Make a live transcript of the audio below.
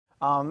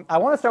I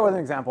want to start with an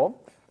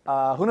example.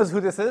 Who knows who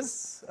this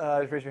is?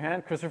 Just raise your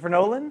hand. Christopher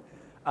Nolan.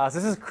 So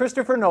this is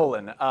Christopher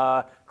Nolan.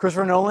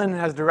 Christopher Nolan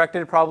has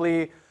directed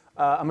probably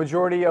a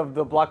majority of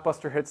the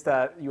blockbuster hits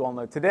that you all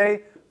know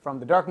today, from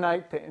The Dark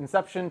Knight to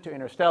Inception to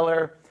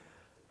Interstellar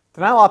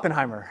to now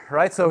Oppenheimer,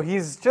 right? So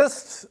he's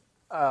just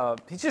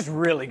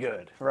really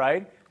good,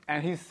 right?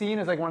 And he's seen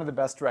as like one of the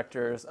best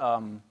directors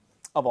of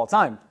all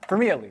time, for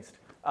me at least.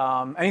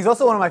 And he's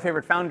also one of my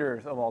favorite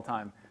founders of all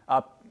time.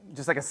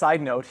 Just like a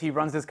side note, he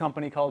runs this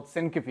company called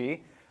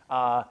Syncope,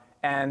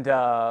 and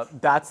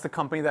that's the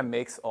company that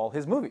makes all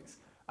his movies.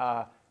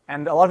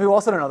 And a lot of people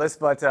also don't know this,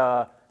 but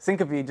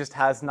Syncope just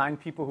has 9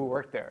 people who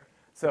work there.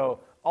 So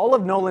all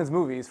of Nolan's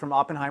movies, from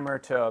Oppenheimer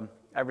to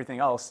everything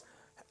else,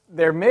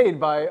 they're made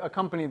by a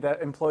company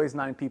that employs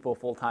 9 people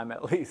full-time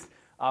at least.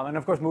 And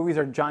of course, movies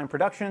are giant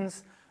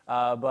productions,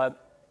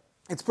 but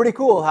it's pretty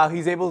cool how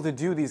he's able to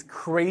do these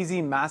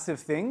crazy, massive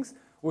things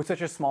with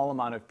such a small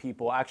amount of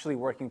people actually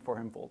working for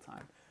him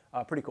full-time.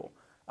 Pretty cool.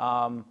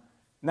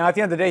 Now, at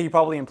the end of the day, he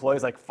probably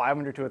employs like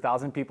 500 to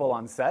 1,000 people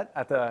on set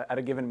at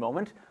a given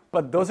moment.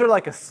 But those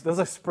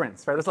are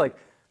sprints, right? It's like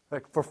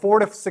for 4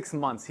 to 6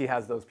 months, he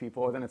has those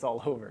people, and then it's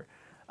all over.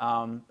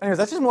 Anyways,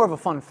 that's just more of a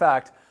fun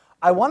fact.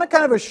 I want to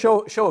kind of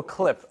show a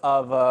clip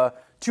of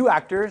 2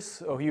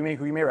 actors who you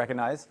may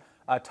recognize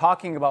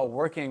talking about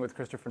working with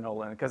Christopher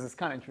Nolan, because it's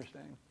kind of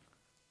interesting.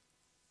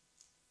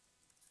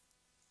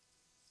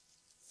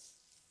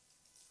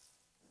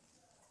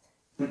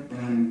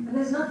 And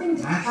there's nothing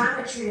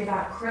defamatory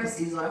about Chris.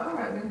 He's like, all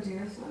right, we're going to do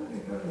this one, we're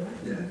going to go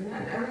to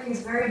that. And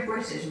everything's very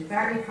British and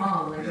very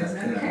calm, like there's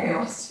no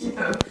chaos, you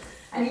know.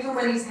 And even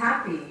when he's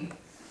happy,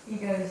 he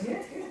goes,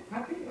 yeah,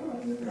 happy, all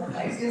right.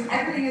 Like, just,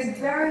 everything is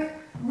very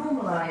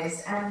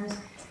normalized, and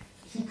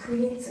he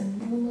creates a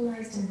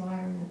normalized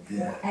environment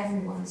for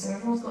everyone. So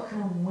everyone's got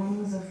kind of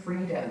wings of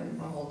freedom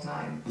the whole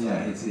time.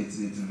 Yeah, it's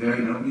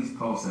very, nobody's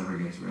pulse ever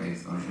gets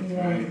raised on it. It's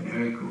very,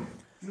 very cool.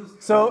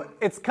 So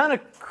it's kind of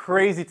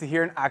crazy to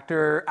hear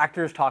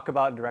actors talk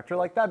about a director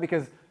like that,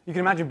 because you can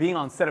imagine being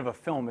on set of a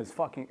film it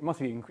must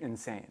be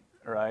insane,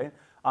 right?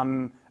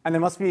 And there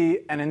must be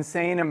an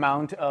insane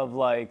amount of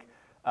like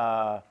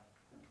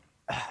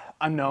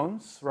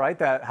unknowns, right,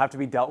 that have to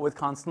be dealt with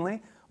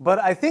constantly. But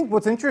I think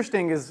what's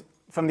interesting is,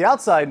 from the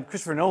outside,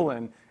 Christopher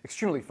Nolan,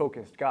 extremely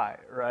focused guy,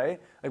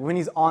 right? Like when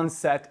he's on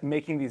set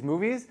making these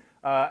movies,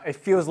 it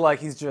feels like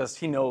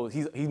he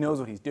knows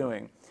what he's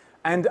doing.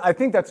 And I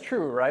think that's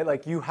true, right?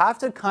 Like you have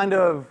to kind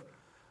of,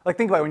 like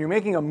think about it, when you're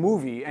making a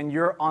movie and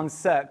you're on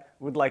set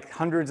with like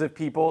hundreds of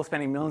people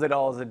spending millions of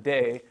dollars a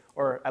day,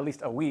 or at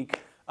least a week,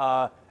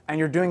 and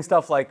you're doing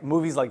stuff like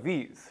movies like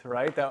these,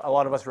 right? That a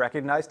lot of us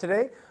recognize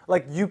today.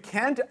 Like you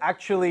can't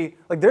actually,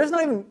 like there's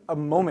not even a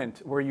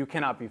moment where you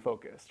cannot be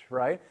focused,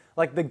 right?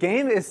 Like the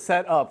game is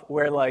set up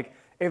where like,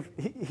 if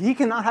he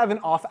cannot have an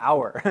off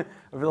hour,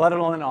 let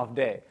alone an off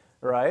day,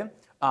 right?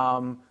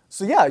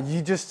 So yeah,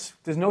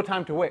 there's no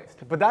time to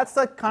waste. But that's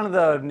like kind of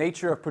the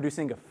nature of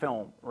producing a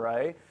film,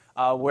 right?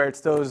 Where it's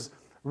those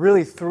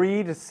really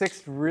 3 to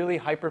 6 really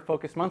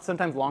hyper-focused months,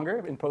 sometimes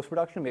longer in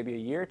post-production, maybe a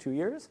year, 2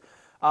 years.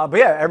 But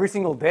yeah, every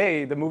single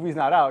day the movie's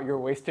not out, you're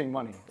wasting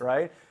money,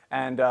 right?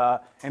 And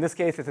in this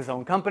case, it's his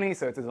own company,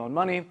 so it's his own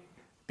money.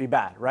 Be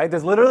bad, right?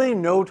 There's literally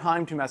no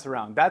time to mess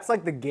around. That's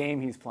like the game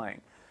he's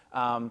playing.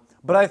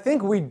 But I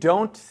think we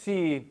don't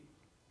see,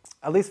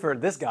 at least for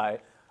this guy,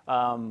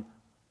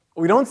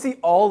 we don't see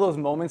all those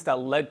moments that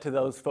led to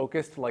those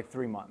focused like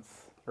 3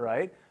 months,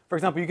 right? For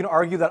example, you can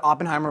argue that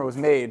Oppenheimer was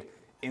made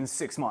in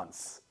 6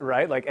 months,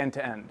 right? Like end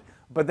to end.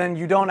 But then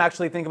you don't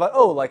actually think about,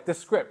 oh, like the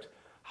script.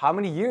 How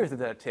many years did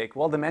that take?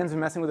 Well, the man's been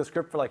messing with the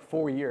script for like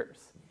 4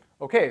 years.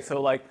 Okay,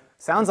 so like,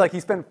 sounds like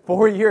he spent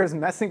 4 years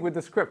messing with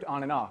the script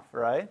on and off,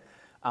 right?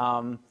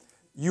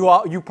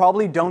 You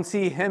probably don't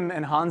see him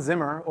and Hans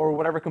Zimmer or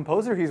whatever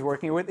composer he's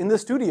working with in the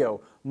studio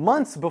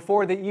months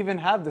before they even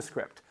have the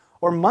script.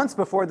 Or months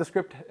before the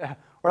script,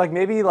 or like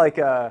maybe like,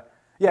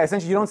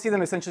 essentially you don't see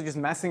them essentially just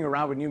messing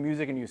around with new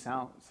music and new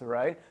sounds,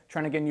 right?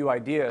 Trying to get new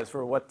ideas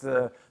for what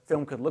the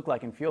film could look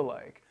like and feel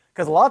like.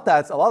 Because a lot of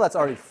that's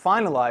already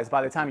finalized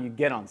by the time you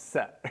get on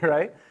set,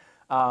 right?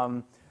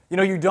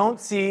 You don't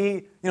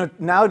see,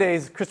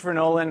 nowadays Christopher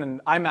Nolan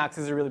and IMAX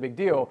is a really big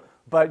deal,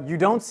 but you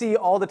don't see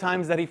all the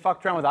times that he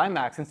fucked around with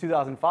IMAX since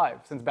 2005,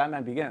 since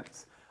Batman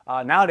Begins.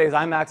 Nowadays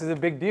IMAX is a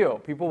big deal.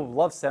 People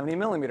love 70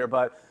 millimeter,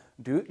 but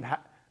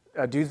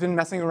dude's been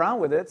messing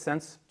around with it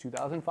since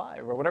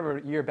 2005 or whatever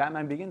year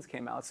Batman Begins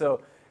came out.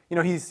 So,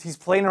 he's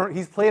played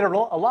a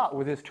lot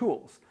with his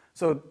tools.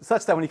 So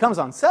such that when he comes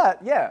on set,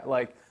 yeah,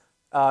 like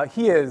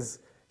he is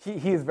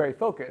very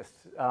focused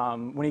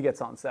when he gets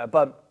on set.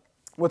 But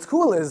what's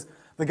cool is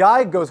the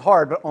guy goes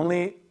hard, but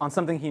only on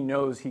something he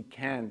knows he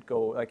can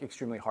go like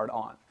extremely hard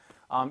on.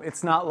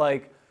 It's not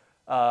like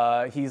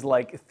he's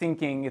like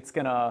thinking it's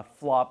gonna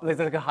flop. There's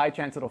like a high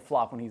chance it'll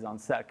flop when he's on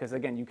set, because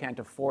again, you can't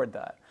afford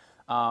that.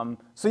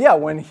 So yeah,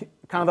 when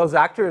kind of those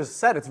actors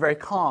said, it's very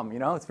calm,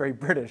 it's very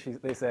British,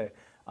 they say.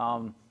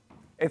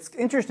 It's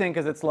interesting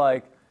because it's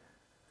like,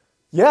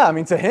 yeah, I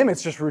mean, to him,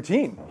 it's just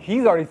routine.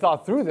 He's already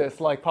thought through this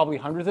like probably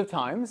hundreds of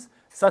times.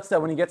 such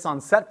that when he gets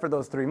on set for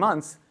those 3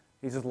 months,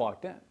 he's just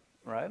locked in,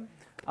 right?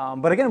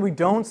 But again, we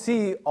don't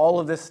see all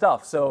of this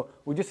stuff. So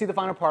we just see the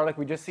final product.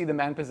 We just see the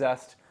man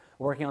possessed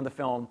working on the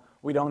film.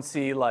 We don't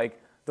see like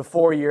the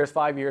 4 years,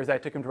 5 years that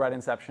it took him to write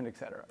Inception, et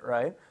cetera,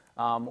 right?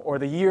 Or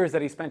the years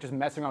that he spent just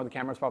messing around with the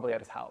cameras, probably at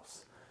his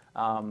house.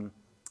 And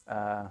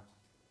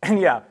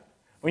yeah,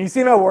 when you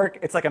see him at work,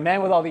 it's like a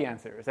man with all the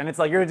answers. And it's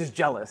like you're just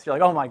jealous. You're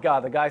like, oh my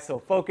God, the guy's so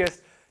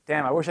focused.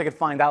 Damn, I wish I could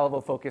find that level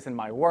of focus in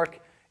my work,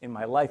 in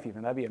my life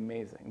even. That'd be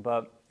amazing.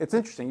 But it's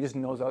interesting. He just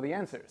knows all the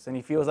answers. And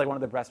he feels like one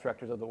of the best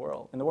directors of the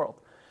world, in the world.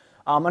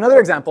 Another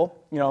example,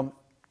 you know,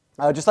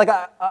 just like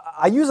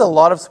I use a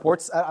lot of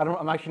sports.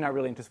 I'm actually not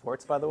really into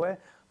sports, by the way.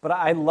 But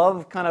I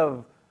love kind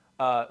of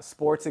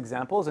sports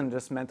examples and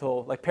just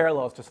mental, like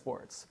parallels to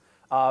sports.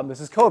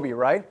 This is Kobe,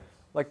 right?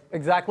 Like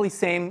exactly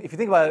same, if you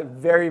think about it,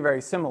 very,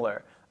 very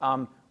similar.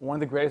 One of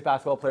the greatest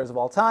basketball players of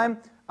all time.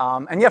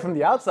 And yeah, from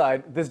the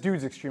outside, this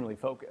dude's extremely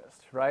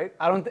focused, right?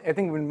 I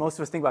think when most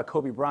of us think about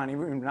Kobe Bryant,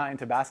 even if we're not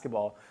into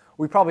basketball,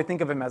 we probably think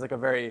of him as like a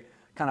very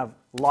kind of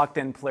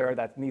locked-in player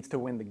that needs to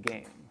win the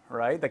game,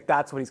 right? Like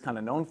that's what he's kind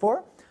of known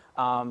for.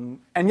 And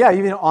yeah,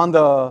 even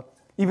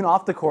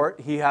off the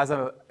court, he has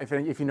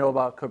if you know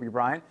about Kobe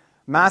Bryant,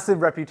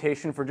 massive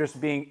reputation for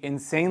just being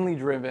insanely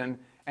driven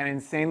and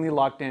insanely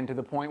locked in to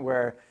the point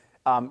where,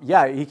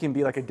 yeah, he can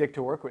be like a dick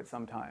to work with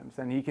sometimes,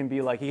 and he can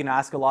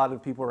ask a lot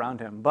of people around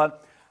him,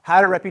 but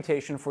had a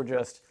reputation for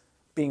just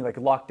being like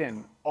locked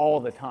in all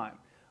the time.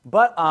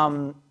 But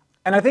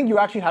and I think you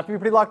actually have to be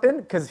pretty locked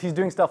in because he's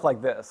doing stuff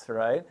like this,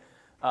 right?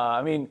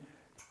 I mean,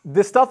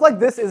 this stuff like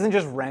this isn't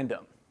just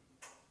random.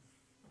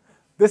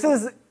 This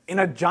is in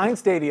a giant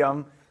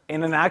stadium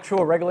in an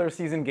actual regular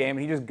season game,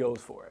 and he just goes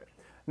for it.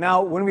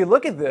 Now, when we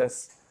look at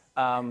this,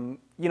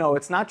 you know,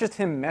 it's not just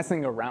him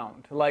messing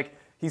around. Like,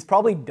 he's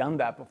probably done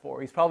that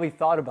before. He's probably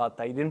thought about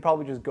that. He didn't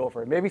probably just go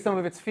for it. Maybe some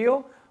of it's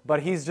feel,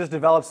 but he's just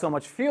developed so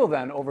much feel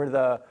then over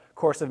the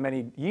course of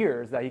many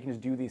years that he can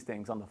just do these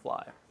things on the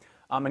fly.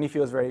 And he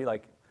feels very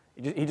like,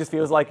 he just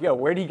feels like, yo,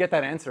 where do you get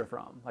that answer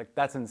from? Like,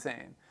 that's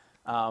insane.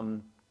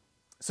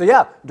 So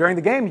yeah, during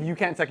the game, you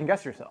can't second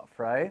guess yourself,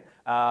 right?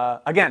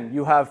 Again,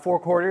 you have 4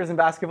 quarters in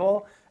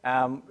basketball.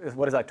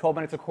 What is that, 12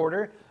 minutes a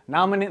quarter?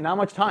 Not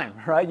much time,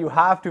 right? You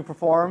have to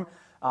perform,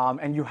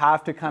 and you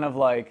have to kind of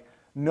like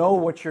know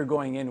what you're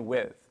going in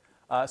with.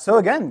 So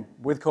again,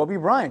 with Kobe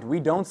Bryant, we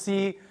don't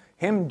see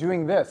him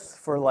doing this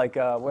for like,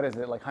 what is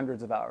it, like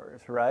hundreds of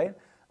hours, right?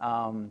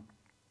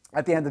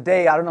 At the end of the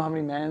day, I don't know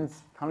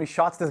how many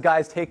shots this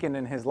guy's taken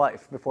in his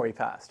life before he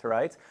passed,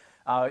 right?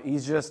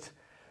 He's just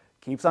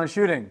keeps on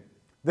shooting.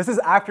 This is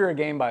after a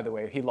game, by the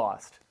way, he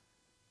lost.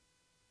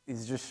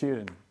 He's just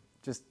shooting,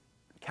 just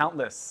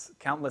countless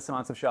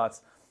amounts of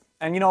shots.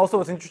 And you know, also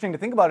what's interesting to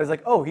think about is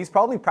like, oh, he's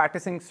probably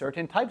practicing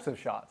certain types of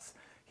shots.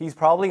 He's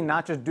probably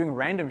not just doing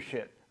random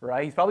shit,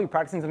 right? He's probably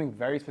practicing something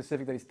very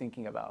specific that he's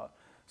thinking about.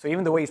 So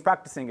even the way he's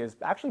practicing is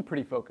actually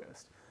pretty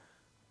focused.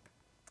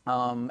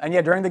 And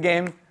yeah, during the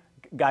game,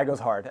 guy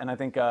goes hard. And I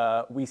think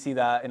we see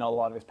that in a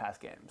lot of his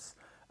past games.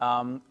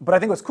 But I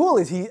think what's cool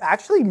is he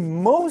actually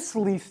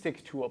mostly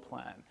sticks to a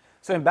plan.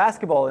 So in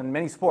basketball and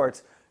many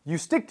sports, you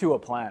stick to a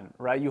plan,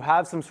 right? You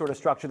have some sort of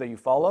structure that you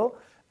follow.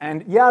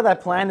 And yeah,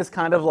 that plan is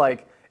kind of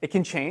like, it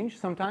can change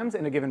sometimes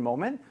in a given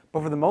moment.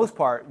 But for the most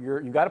part,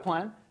 you got a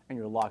plan and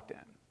you're locked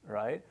in,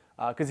 right?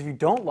 Because if you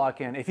don't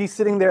lock in, if he's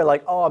sitting there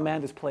like, oh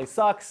man, this play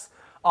sucks.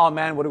 Oh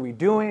man, what are we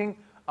doing?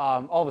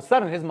 All of a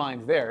sudden, his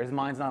mind's there. His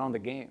mind's not on the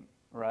game,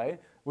 right?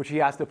 Which he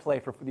has to play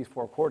for these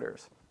 4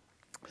 quarters.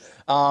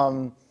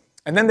 And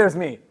then there's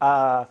me.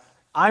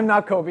 I'm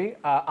not Kobe.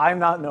 I'm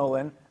not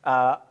Nolan.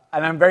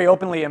 And I'm very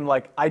openly, I'm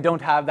like, I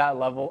don't have that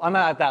level. I'm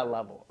not at that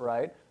level,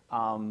 right?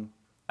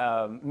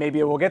 Maybe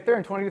it will get there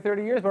in 20 to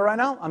 30 years, but right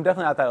now, I'm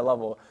definitely at that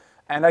level.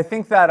 And I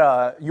think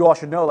that you all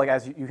should know, like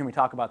as you hear me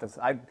talk about this,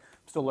 I'm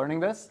still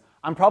learning this.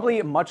 I'm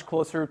probably much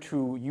closer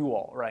to you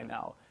all right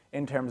now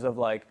in terms of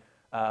like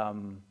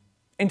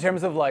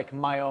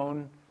my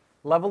own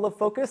level of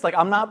focus. Like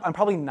I'm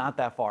probably not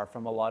that far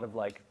from a lot of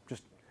like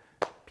just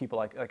people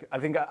like I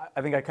think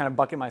I kind of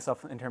bucket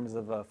myself in terms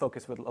of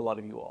focus with a lot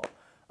of you all.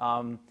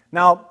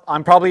 Now,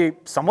 I'm probably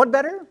somewhat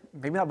better,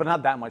 maybe not, but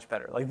not that much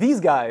better. Like, these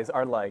guys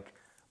are, like,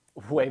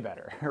 way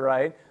better,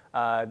 right?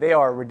 They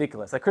are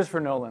ridiculous. Like,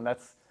 Christopher Nolan, that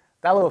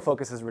level of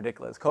focus is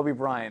ridiculous. Kobe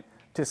Bryant,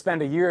 to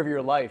spend a year of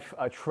your life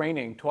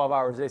training 12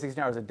 hours a day,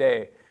 16 hours a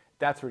day,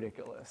 that's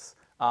ridiculous.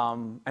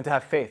 And to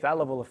have faith, that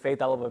level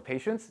of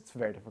patience, it's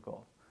very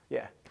difficult.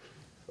 Yeah.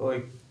 So,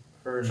 like,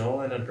 for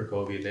Nolan and for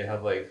Kobe, they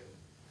have, like,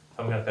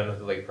 some kind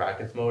of like,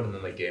 practice mode and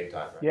then, like, game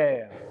time, right?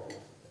 Yeah.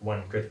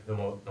 When Christopher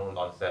Nolan's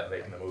on set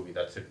making the movie,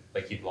 that's it,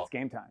 like he'd lost. It's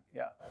game time,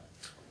 yeah.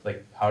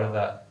 Like, how did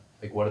that,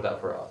 like, what did that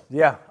for us?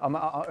 Yeah,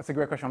 it's a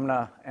great question. I'm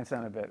gonna answer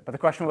that in a bit. But the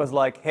question was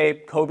like, hey,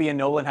 Kobe and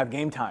Nolan have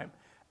game time,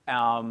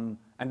 and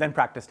then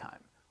practice time.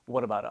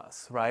 What about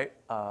us, right?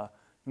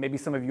 Maybe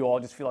some of you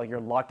all just feel like you're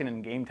locked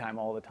in game time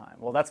all the time.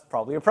 Well, that's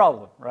probably a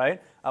problem, right?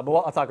 But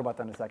I'll talk about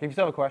that in a second. If you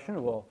still have a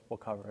question, we'll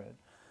cover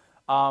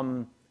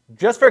it.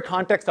 Just for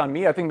context on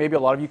me, I think maybe a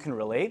lot of you can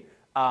relate.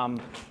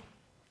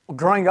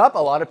 growing up, a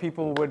lot of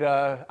people would,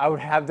 I would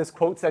have this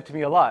quote said to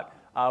me a lot,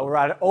 where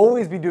I'd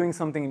always be doing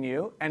something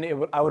new,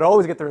 and I would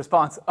always get the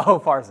response, "Oh,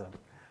 Farzan,"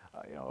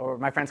 or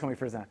my friends call me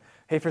Farzan.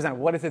 "Hey, Farzan,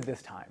 what is it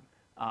this time?"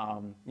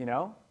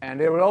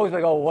 And it would always be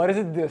like, "Oh, what is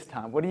it this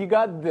time? What do you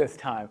got this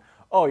time?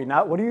 Oh,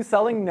 what are you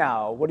selling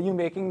now? What are you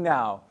making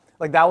now?"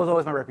 Like that was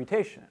always my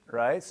reputation,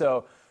 right?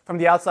 So from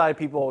the outside,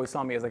 people always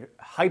saw me as like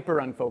hyper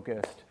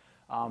unfocused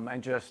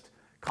and just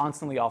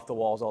constantly off the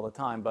walls all the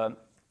time.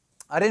 But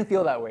I didn't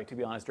feel that way, to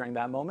be honest, during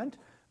that moment.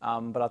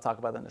 But I'll talk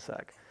about that in a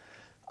sec.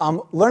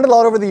 Learned a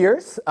lot over the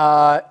years,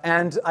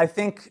 and I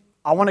think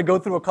I want to go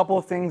through a couple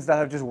of things that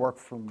have just worked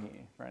for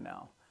me right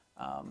now.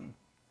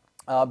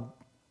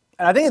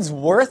 And I think it's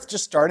worth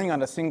just starting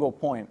on a single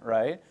point,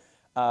 right?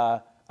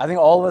 I think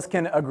all of us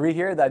can agree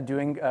here that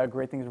doing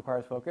great things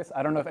requires focus.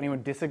 I don't know if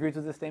anyone disagrees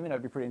with this statement.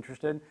 I'd be pretty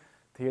interested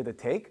to hear the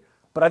take.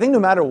 But I think no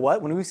matter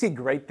what, when we see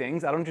great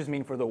things, I don't just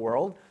mean for the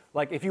world.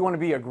 Like if you want to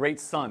be a great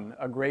son,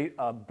 a great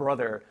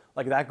brother,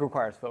 like that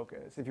requires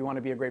focus. If you want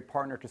to be a great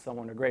partner to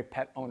someone, a great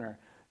pet owner,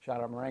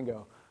 shout out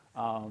Marengo,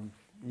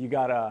 you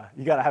gotta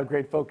have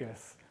great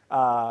focus.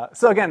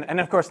 So again, and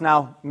of course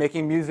now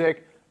making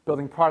music,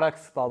 building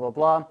products, blah, blah,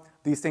 blah.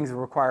 These things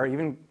require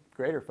even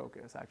greater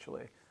focus,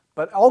 actually.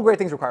 But all great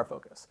things require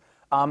focus.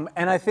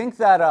 And I think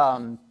that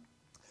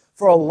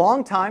for a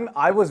long time,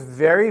 I was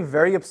very,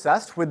 very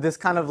obsessed with this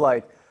kind of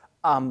like,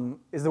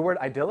 is the word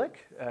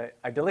idyllic?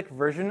 Idyllic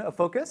version of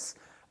focus,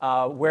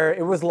 where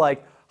it was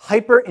like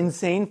hyper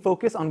insane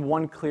focus on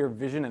one clear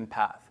vision and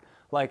path.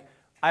 Like,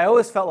 I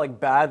always felt like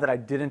bad that I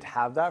didn't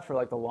have that for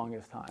like the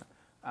longest time.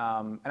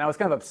 And I was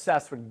kind of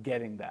obsessed with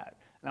getting that.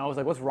 And I was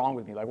like, what's wrong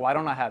with me? Like, why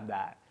don't I have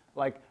that?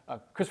 Like,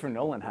 Christopher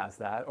Nolan has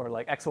that, or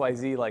like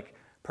XYZ like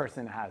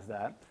person has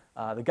that.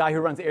 The guy who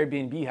runs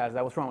Airbnb has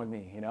that. What's wrong with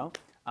me, you know?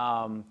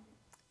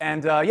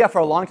 Yeah, for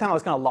a long time, I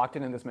was kind of locked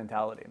in this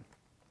mentality.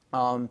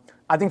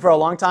 I think for a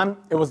long time,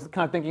 it was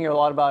kind of thinking a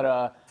lot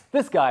about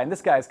this guy and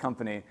this guy's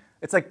company.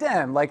 It's like,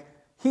 damn, like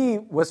he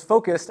was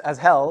focused as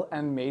hell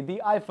and made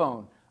the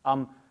iPhone.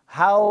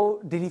 How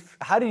did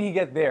he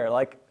get there?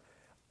 Like,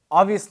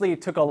 obviously,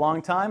 it took a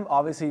long time.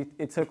 Obviously,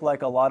 it took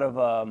like a lot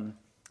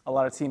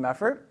of team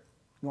effort.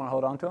 You want to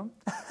hold on to him,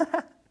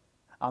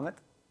 Amit?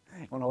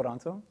 You want to hold on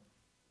to him?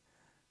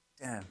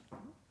 Damn.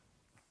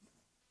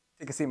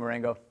 Take a seat,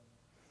 Marengo.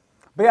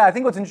 But yeah, I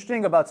think what's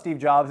interesting about Steve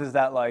Jobs is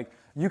that like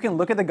you can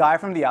look at the guy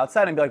from the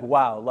outside and be like,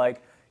 wow,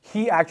 like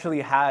he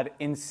actually had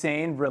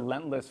insane,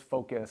 relentless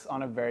focus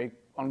on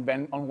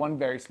one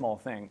very small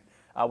thing,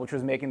 which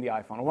was making the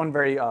iPhone. One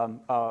very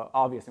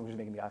obvious thing, which was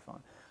making the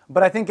iPhone.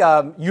 But I think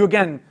you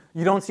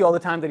don't see all the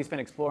time that he spent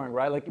exploring,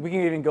 right? Like we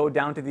can even go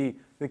down to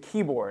the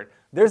keyboard.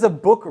 There's a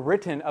book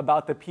written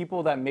about the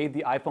people that made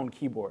the iPhone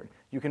keyboard.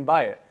 You can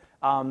buy it.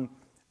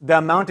 The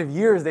amount of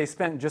years they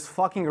spent just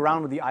fucking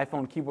around with the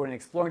iPhone keyboard and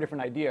exploring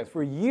different ideas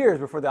for years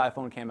before the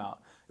iPhone came out.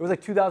 It was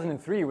like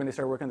 2003 when they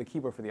started working on the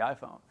keyboard for the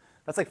iPhone.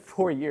 That's like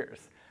 4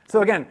 years.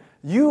 So again,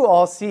 you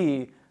all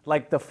see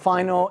like the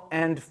final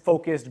end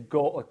focused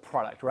goal like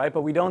product, right?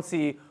 But we don't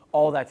see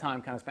all that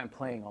time kind of spent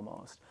playing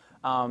almost.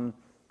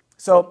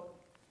 So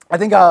I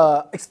think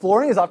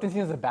exploring is often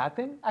seen as a bad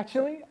thing,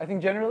 actually. I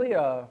think generally,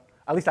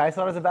 at least I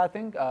saw it as a bad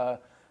thing,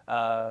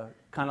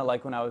 kind of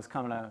like when I was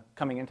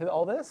coming into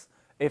all this.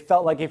 It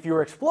felt like if you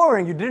were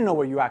exploring, you didn't know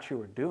what you actually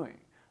were doing.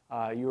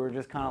 You were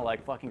just kind of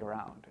like fucking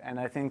around. And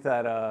I think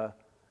that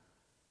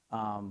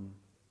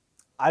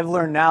I've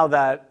learned now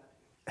that,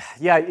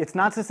 yeah, it's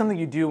not just something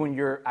you do when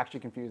you're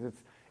actually confused.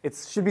 It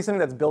should be something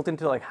that's built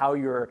into like how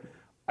you're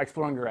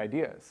exploring your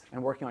ideas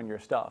and working on your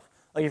stuff.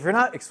 Like if you're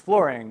not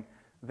exploring,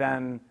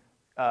 then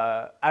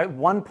at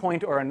one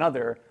point or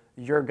another,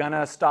 you're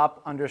gonna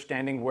stop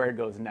understanding where it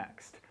goes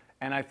next.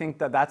 And I think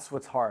that that's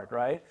what's hard,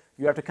 right?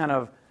 You have to kind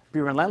of be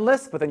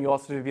relentless, but then you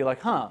also have to be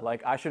like,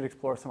 like I should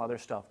explore some other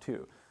stuff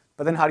too.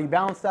 But then how do you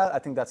balance that? I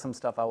think that's some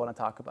stuff I want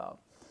to talk about.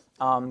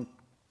 And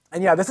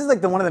yeah, this is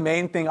like one of the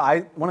main things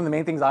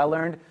I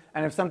learned.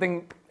 And if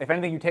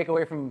anything you take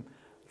away from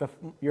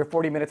your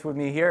 40 minutes with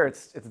me here,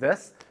 it's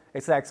this.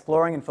 It's that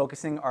exploring and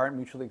focusing aren't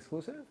mutually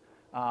exclusive.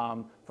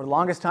 For the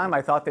longest time,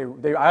 I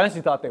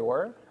honestly thought they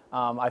were.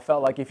 I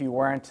felt like if you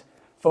weren't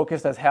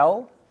focused as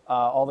hell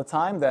all the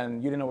time, then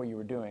you didn't know what you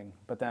were doing.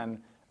 But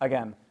then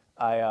again,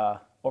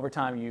 over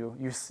time,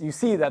 you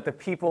see that the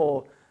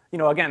people,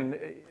 again,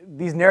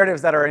 these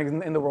narratives that are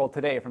in the world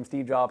today, from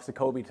Steve Jobs to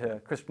Kobe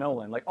to Christopher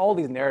Nolan, like all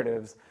these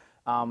narratives,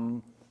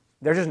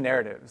 they're just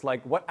narratives.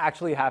 Like what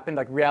actually happened,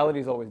 like reality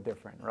is always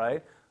different,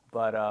 right?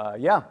 But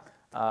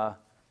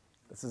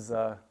this is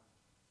kind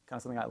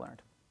of something I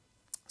learned.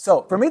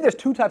 So for me, there's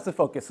two types of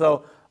focus.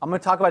 So I'm going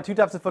to talk about two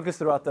types of focus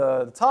throughout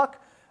the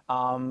talk,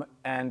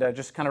 and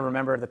just kind of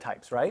remember the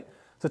types, right?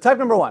 So type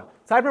number one.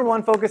 Type number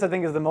one focus, I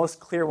think, is the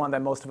most clear one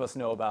that most of us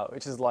know about,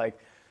 which is like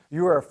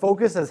you are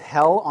focused as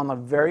hell on a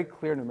very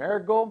clear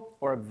numeric goal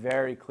or a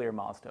very clear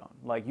milestone.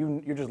 Like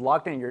you're just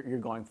locked in, you're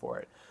going for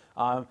it.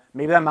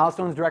 Maybe that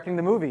milestone is directing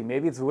the movie.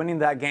 Maybe it's winning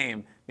that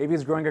game. Maybe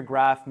it's growing a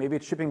graph. Maybe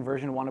it's shipping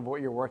version 1 of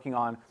what you're working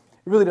on.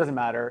 It really doesn't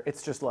matter.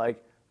 It's just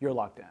like you're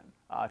locked in.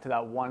 to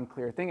that one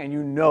clear thing, and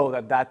you know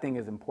that that thing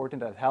is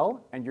important as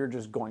hell, and you're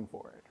just going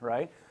for it,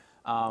 right?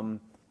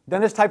 Then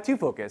there's type 2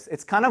 focus.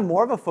 It's kind of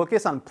more of a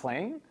focus on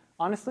playing,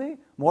 honestly,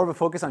 more of a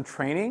focus on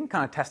training,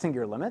 kind of testing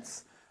your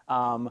limits.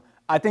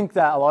 I think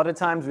that a lot of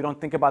times we don't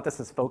think about this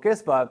as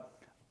focus, but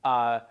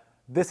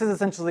this is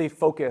essentially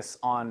focus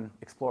on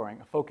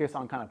exploring, a focus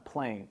on kind of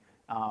playing,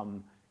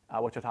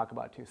 which I'll talk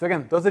about too. So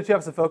again, those are 2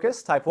 types of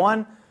focus. Type 1,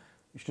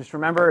 you should just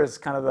remember, is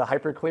kind of the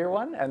hyper clear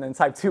one, and then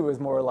type 2 is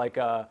more like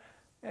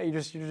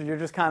you're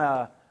just kind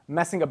of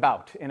messing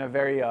about in a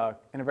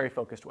very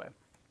focused way.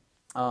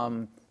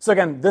 So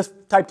again, this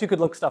type 2 could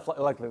look stuff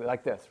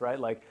like this, right?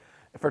 Like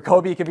for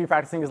Kobe, he could be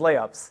practicing his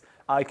layups.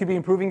 It could be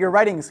improving your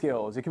writing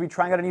skills. It could be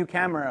trying out a new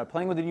camera,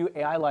 playing with a new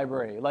AI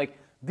library, like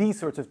these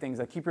sorts of things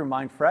that keep your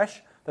mind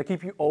fresh, that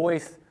keep you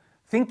always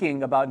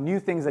thinking about new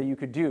things that you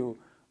could do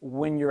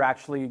when you're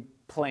actually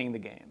playing the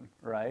game,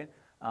 right?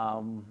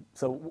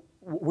 So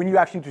when you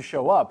actually need to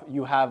show up,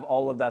 you have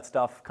all of that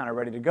stuff kind of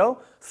ready to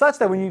go, such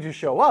that when you need to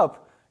show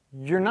up,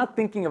 you're not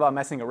thinking about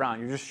messing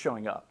around. You're just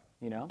showing up,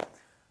 you know?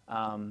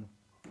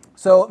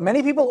 So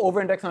many people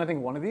over-index on, I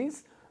think, one of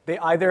these. They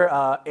either,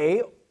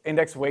 A,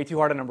 index way too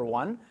hard on number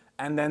 1,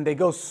 and then they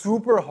go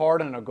super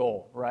hard on a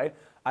goal, right?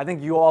 I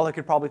think you all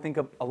could probably think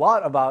of a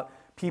lot about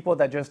people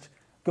that just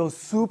go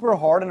super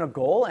hard on a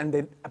goal,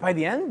 and by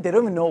the end, they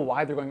don't even know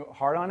why they're going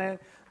hard on it.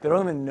 They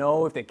don't even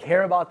know if they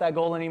care about that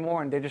goal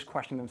anymore, and they're just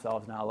questioning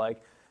themselves now.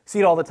 Like, see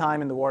it all the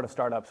time in the world of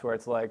startups, where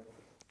it's like,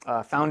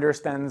 founder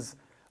spends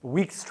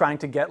weeks trying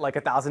to get like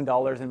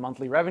 $1,000 in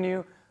monthly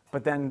revenue,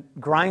 but then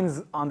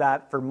grinds on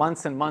that for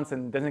months and months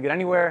and doesn't get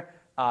anywhere,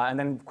 and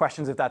then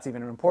questions if that's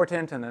even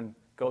important, and then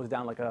goes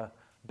down like a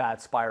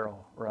bad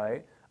spiral,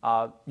 right?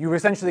 You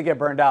essentially get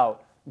burned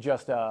out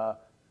just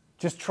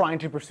trying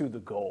to pursue the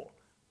goal,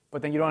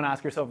 but then you don't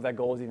ask yourself if that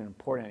goal is even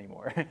important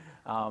anymore.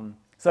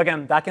 So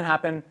again, that can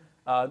happen.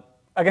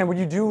 Again, when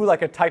you do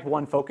like a type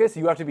 1 focus,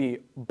 you have to be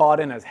bought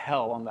in as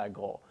hell on that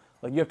goal.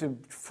 Like you have to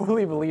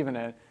fully believe in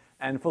it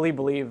and fully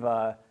believe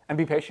and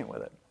be patient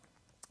with it.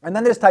 And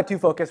then there's type 2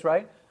 focus,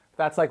 right?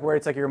 That's like where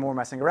it's like you're more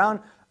messing around.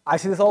 I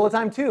see this all the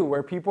time too,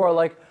 where people are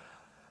like,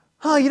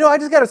 oh, you know, I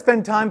just got to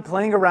spend time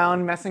playing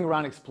around, messing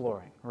around,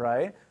 exploring,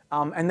 right?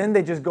 And then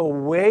they just go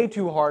way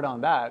too hard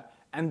on that,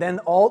 and then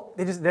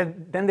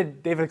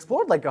they've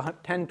explored like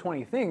 10,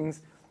 20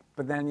 things,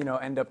 but then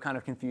end up kind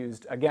of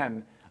confused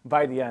again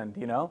by the end,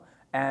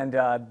 And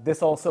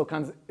this also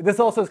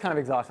is kind of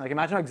exhausting. Like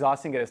imagine how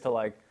exhausting it is to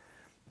like,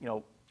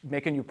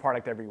 make a new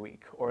product every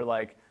week, or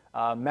like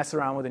mess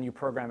around with a new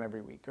program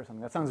every week or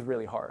something. That sounds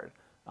really hard.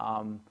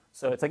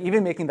 So it's like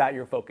even making that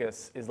your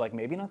focus is like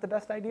maybe not the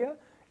best idea,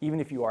 even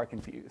if you are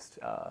confused.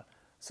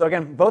 So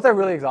again, both are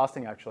really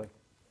exhausting actually.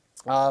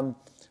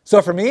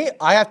 So for me,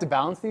 I have to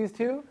balance these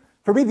two.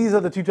 For me, these are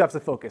the 2 types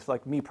of focus,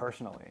 like me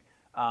personally.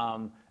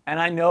 And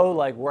I know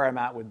like where I'm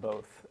at with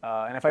both.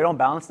 And if I don't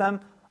balance them,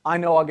 I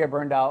know I'll get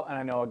burned out, and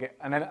I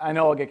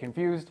know I'll get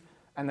confused,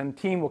 and then the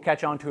team will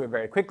catch on to it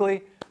very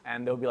quickly,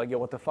 and they'll be like, yo,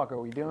 what the fuck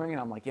are we doing?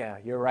 And I'm like, yeah,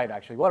 you're right,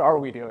 actually. What are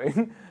we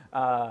doing?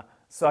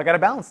 So I got to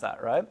balance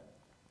that, right?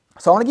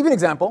 So I want to give you an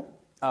example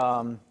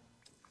from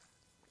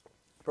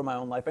my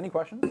own life. Any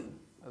questions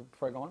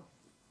before I go on?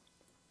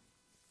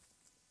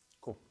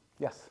 Cool.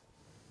 Yes?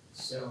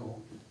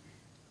 So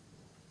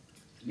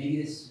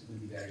maybe this would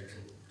be better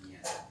to be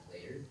answered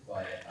later,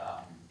 but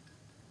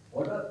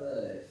what about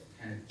the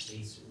kind of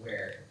case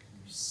where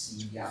you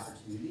see the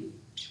opportunity,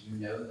 you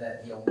know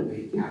that the only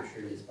way to capture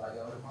it is by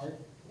going hard,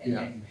 and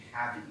yet you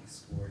haven't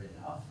explored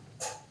enough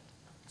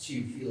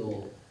to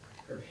feel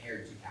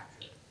prepared to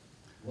capture it?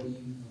 What do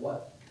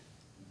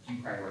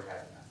you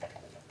prioritize in that?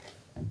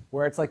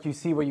 Where it's like you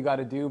see what you got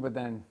to do, but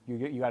then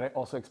you got to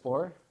also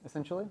explore,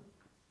 essentially?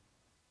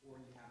 Or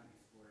you haven't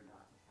explored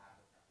enough to have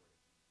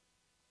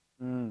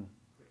the preparation.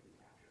 Quickly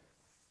capture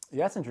it.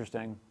 Yeah, that's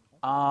interesting.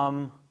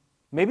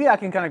 Maybe I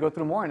can kind of go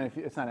through more, and if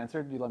it's not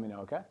answered, you let me know,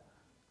 okay?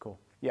 Cool.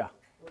 Yeah?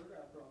 What are the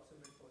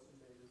approximate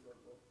percentages that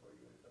work for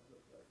you in terms of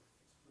like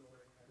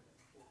exploring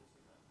and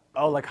focusing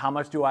on? Oh, like how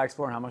much do I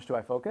explore and how much do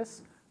I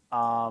focus?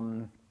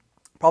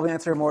 Probably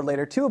answer more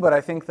later too, but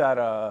I think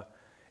that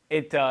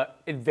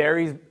it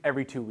varies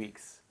every 2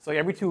 weeks. So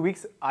every 2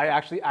 weeks, I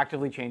actually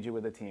actively change it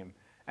with the team.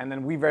 And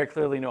then we very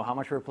clearly know how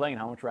much we're playing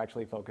and how much we're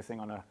actually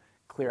focusing on a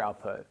clear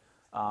output.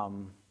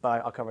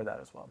 But I'll cover that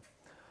as well.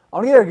 I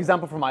want to give you an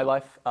example from my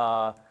life.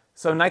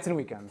 So nights and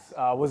weekends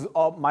was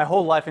my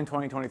whole life in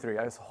 2023.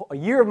 A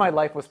year of my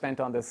life was spent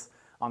on this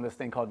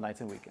thing called nights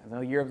and weekends,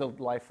 and a year of the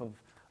life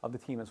of the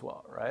team as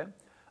well, right?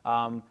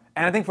 And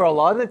I think for a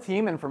lot of the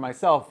team and for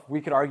myself, we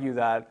could argue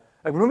that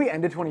like when we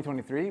ended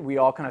 2023, we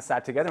all kind of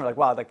sat together and we're like,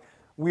 wow, like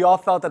we all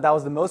felt that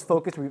was the most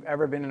focused we've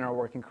ever been in our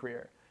working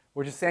career,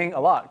 which is saying a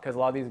lot because a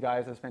lot of these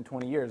guys have spent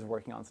 20 years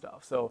working on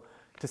stuff. So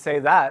to say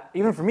that,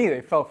 even for me,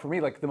 they felt for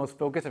me like the most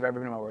focused I've ever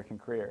been in my working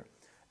career.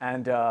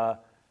 And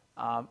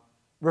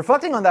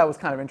reflecting on that was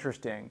kind of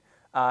interesting.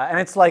 And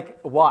it's like,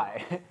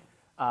 why?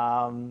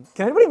 Can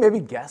anybody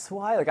maybe guess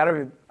why? Like,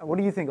 what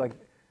do you think? Like,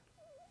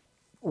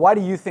 why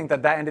do you think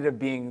that that ended up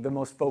being the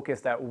most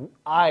focused that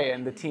I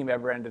and the team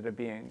ever ended up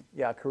being?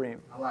 Yeah, Kareem.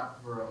 A lot of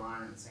people were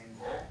aligned on the same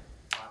goal.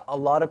 A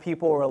lot of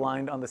people were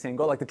aligned on the same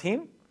goal, like the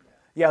team?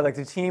 Yeah, like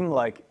the team,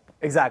 like,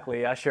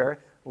 exactly, yeah, sure.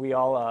 We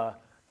all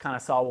kind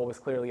of saw what was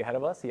clearly ahead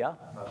of us, yeah?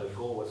 The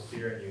goal was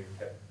clear and you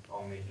kept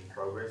on making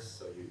progress,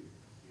 so you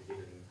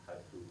didn't have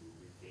to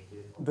rethink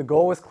it. The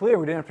goal was clear,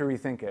 we didn't have to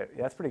rethink it.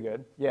 Yeah, that's pretty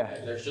good, yeah.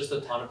 There's just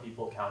a ton of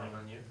people counting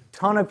on you.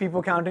 Ton of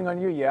people counting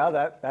on you,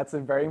 yeah, that's a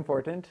very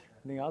important.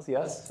 Anything else,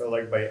 yes? So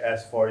like by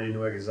S4, you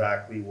knew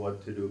exactly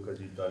what to do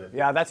because you've done it.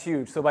 Yeah, that's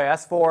huge. So by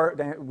S4,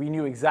 then we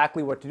knew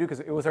exactly what to do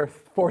because it was our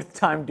 4th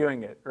time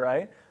doing it,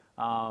 right?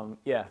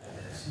 Yeah.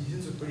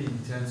 Seasons are pretty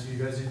intense.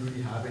 You guys didn't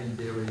really have any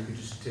day where you could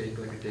just take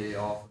like a day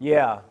off.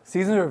 Yeah,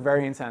 seasons are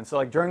very intense. So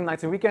like during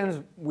nights and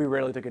weekends, we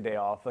rarely took a day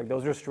off. Like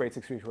those are straight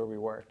 6 weeks where we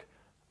worked.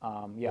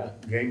 Yeah.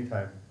 Game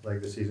time,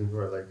 like the seasons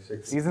were like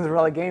 6. Seasons were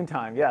like game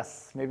time,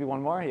 yes. Maybe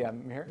one more, yeah,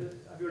 here.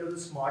 Have you heard of the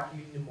smart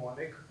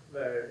mnemonic,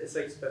 where it's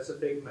like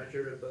specific,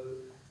 measurable,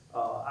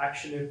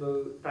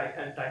 actionable,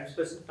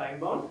 time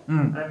bound,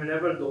 and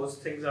whenever those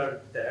things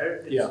are there,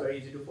 it's very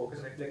easy to focus,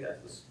 and I think that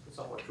was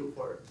somewhat true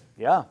for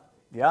Yeah,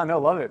 no,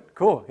 love it.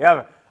 Cool.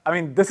 Yeah, I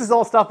mean, this is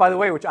all stuff, by the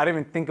way, which I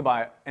didn't even think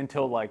about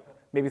until like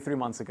maybe 3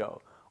 months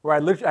ago, where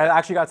I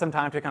actually got some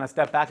time to kind of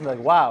step back and be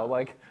like, wow,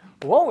 like,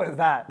 what was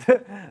that?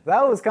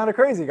 That was kind of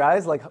crazy,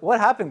 guys. Like, what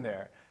happened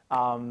there?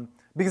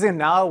 Because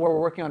now where we're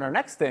working on our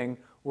next thing,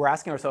 we're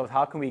asking ourselves,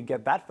 how can we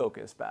get that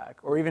focus back?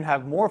 Or even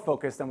have more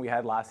focus than we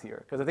had last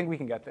year? Because I think we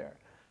can get there.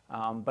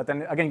 But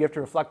then again, you have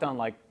to reflect on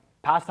like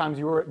past times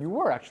you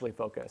were actually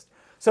focused.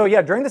 So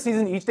yeah, during the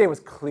season, each day was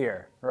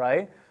clear,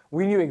 right?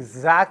 We knew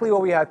exactly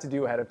what we had to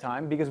do ahead of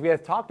time because we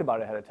had talked about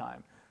it ahead of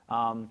time.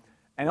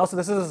 And also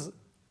this is,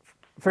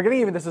 forgetting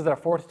even this is our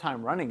 4th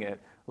time running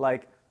it,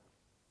 like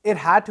it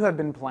had to have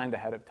been planned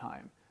ahead of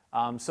time.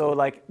 So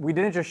like we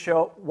didn't just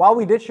while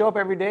we did show up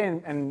every day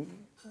and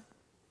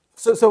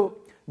so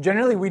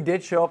generally we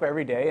did show up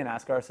every day and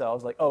ask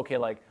ourselves like, okay,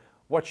 like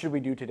what should we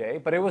do today?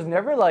 But it was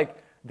never like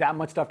that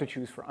much stuff to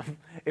choose from.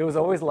 It was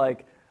always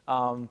like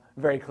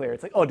very clear.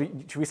 It's like, oh,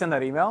 should we send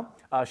that email?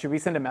 Should we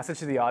send a message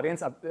to the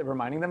audience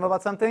reminding them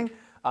about something?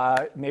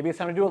 Maybe it's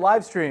time to do a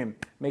live stream.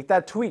 Make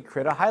that tweet,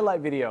 create a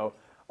highlight video.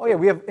 Oh yeah,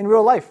 we have in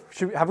real life.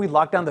 Have we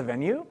locked down the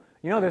venue?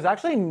 You know, there's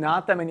actually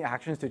not that many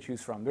actions to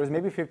choose from. There's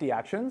maybe 50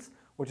 actions,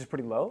 which is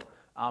pretty low,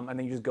 and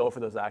then you just go for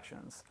those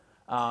actions.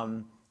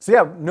 So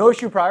yeah, no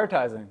issue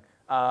prioritizing.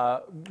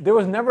 There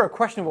was never a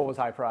question of what was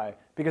high pri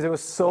because it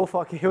was so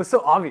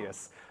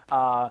obvious.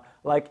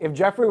 Like if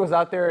Jeffrey was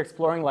out there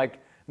exploring like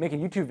making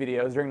YouTube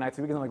videos during nights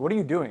and weekends, I'm like, what are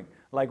you doing?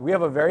 Like we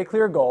have a very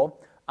clear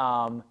goal,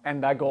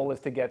 and that goal is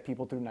to get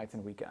people through nights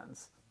and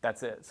weekends.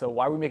 That's it. So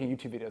why are we making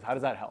YouTube videos? How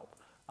does that help?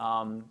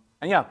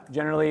 And yeah,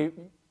 generally,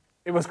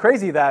 it was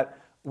crazy that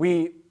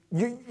we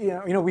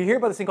hear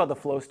about this thing called the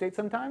flow state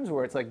sometimes,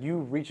 where it's like you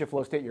reach a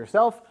flow state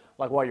yourself,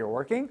 like while you're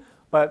working.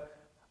 But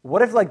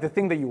what if like the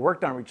thing that you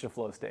worked on reached a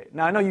flow state?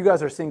 Now I know you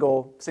guys are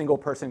single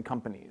person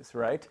companies,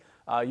 right?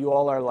 You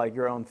all are like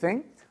your own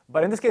thing.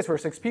 But in this case, we're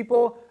 6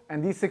 people,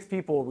 and these 6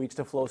 people reached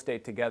a flow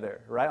state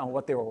together, right, on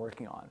what they were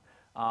working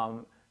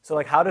on. So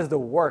like, how does the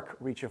work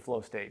reach a flow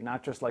state,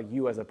 not just like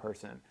you as a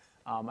person?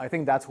 I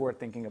think that's worth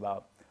thinking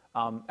about.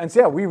 And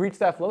so yeah, we reached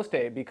that flow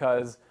state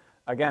because,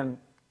 again,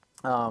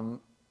 well,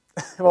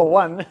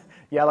 one,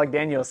 yeah, like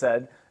Daniel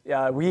said,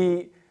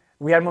 we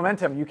had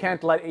momentum. You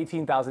can't let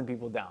 18,000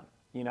 people down,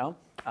 you know?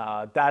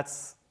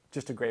 That's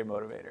just a great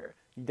motivator.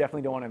 You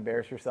definitely don't want to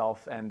embarrass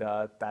yourself, and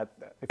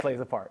it plays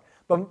a part.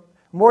 But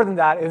more than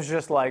that, it was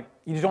just like,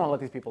 you just don't want to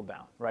let these people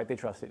down, right? They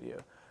trusted you.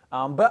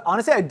 But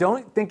honestly, I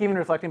don't think, even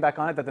reflecting back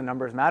on it, that the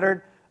numbers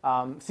mattered.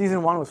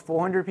 Season 1 was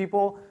 400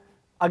 people.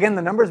 Again,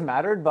 the numbers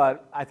mattered,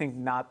 but I think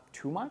not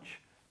too much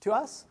to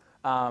us.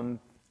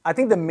 I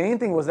think the main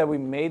thing was that we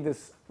made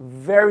this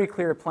very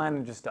clear plan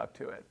and just stuck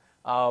to it.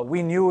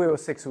 We knew it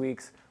was 6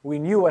 weeks. We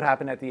knew what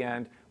happened at the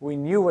end. We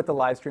knew what the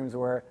live streams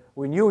were.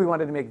 We knew we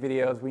wanted to make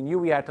videos. We knew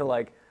we had to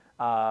like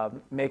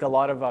make a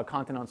lot of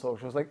content on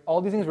socials. Like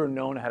all these things were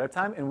known ahead of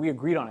time, and we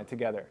agreed on it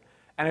together.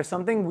 And if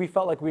something we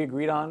felt like we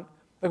agreed on,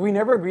 like we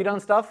never agreed on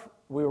stuff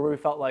where we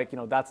felt like, you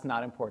know, that's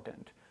not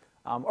important.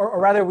 Or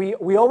rather,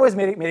 we always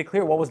made it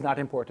clear what was not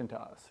important to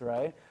us,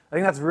 right? I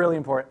think that's really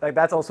important. Like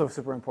that's also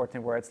super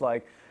important, where it's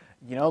like,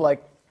 you know,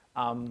 like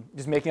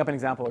just making up an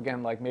example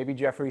again, like maybe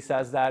Jeffrey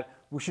says that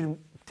we should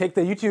take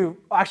the YouTube.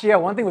 Actually, yeah,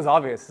 one thing was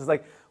obvious. It's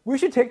like we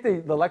should take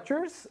the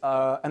lectures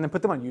and then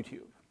put them on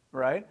YouTube,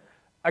 right?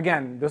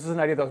 Again, this is an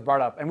idea that was brought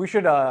up, and we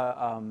should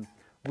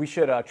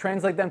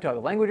translate them to other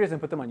languages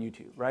and put them on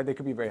YouTube, right? They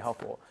could be very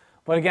helpful.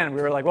 But again,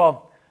 we were like,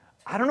 well,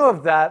 I don't know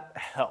if that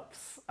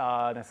helps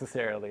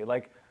necessarily.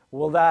 Like,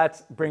 will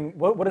that bring?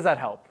 What does that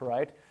help,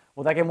 right?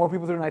 Will that get more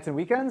people through nights and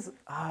weekends?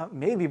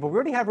 Maybe, but we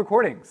already have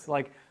recordings.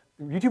 Like,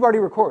 YouTube already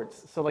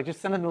records, so like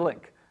just send them the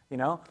link. You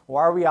know,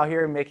 why are we out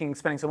here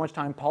spending so much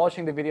time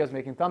polishing the videos,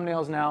 making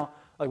thumbnails now?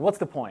 Like, what's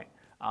the point?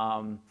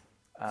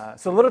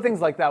 So little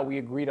things like that we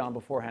agreed on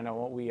beforehand on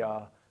what we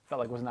felt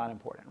like was not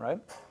important, right?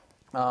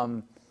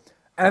 And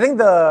I think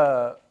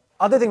the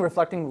other thing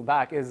reflecting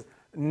back is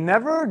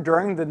never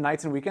during the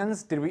nights and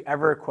weekends did we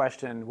ever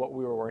question what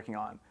we were working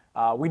on.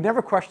 We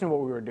never questioned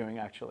what we were doing,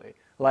 actually.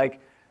 Like,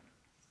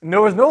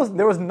 there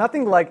was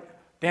nothing like,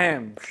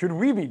 damn, should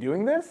we be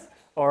doing this?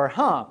 Or,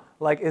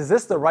 like, is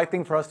this the right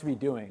thing for us to be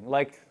doing?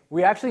 Like,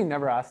 we actually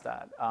never asked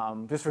that.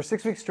 Just for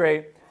 6 weeks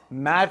straight,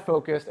 mad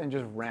focused, and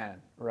just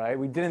ran, right?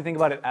 We didn't think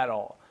about it at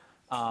all.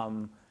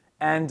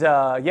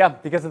 Yeah,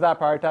 because of that,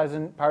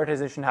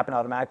 prioritization happened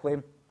automatically.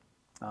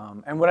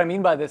 And what I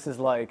mean by this is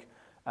like,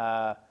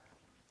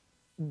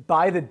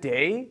 by the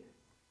day,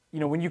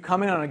 when you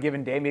come in on a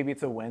given day, maybe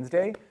it's a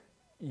Wednesday,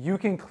 you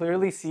can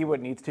clearly see what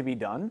needs to be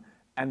done,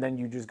 and then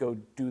you just go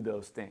do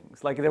those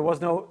things. Like there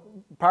was no,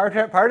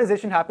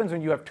 prioritization happens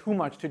when you have too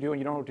much to do and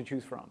you don't know what to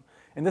choose from.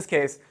 In this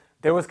case,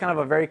 there was kind of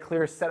a very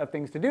clear set of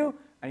things to do,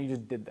 and you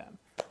just did them.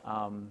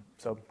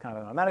 So kind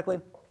of automatically.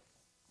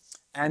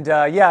 And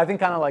yeah, I think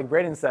kind of like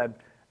Braden said,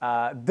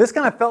 this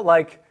kind of felt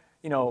like,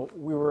 we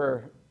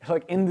were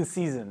like in the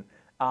season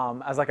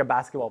as like a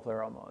basketball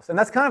player almost. And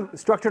that's kind of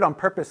structured on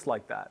purpose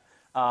like that.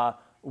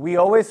 We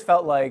always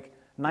felt like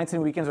nights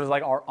and weekends was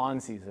like our on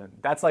season.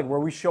 That's like where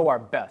we show our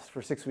best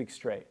for 6 weeks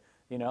straight,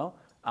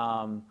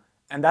 And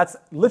that's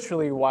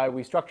literally why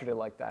we structured it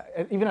like that.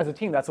 And even as a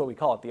team, that's what we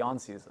call it, the on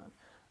season.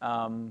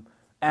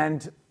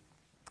 And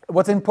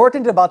what's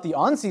important about the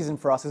on season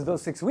for us is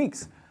those 6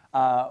 weeks.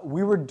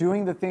 We were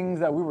doing the things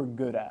that we were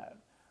good at.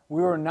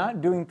 We were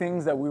not doing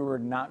things that we were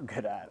not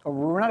good at, or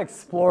we were not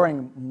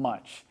exploring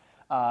much.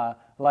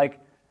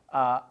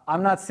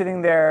 I'm not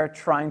sitting there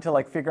trying to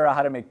like figure out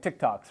how to make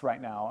TikToks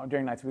right now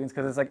during nights and weekends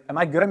because it's like, am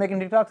I good at making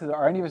TikToks?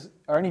 Are any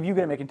of you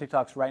good at making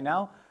TikToks right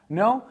now?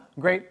 No?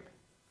 Great.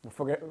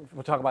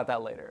 We'll talk about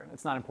that later.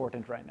 It's not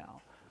important right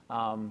now.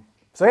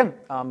 So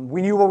yeah,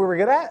 we knew what we were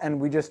good at, and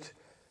we just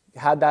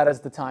had that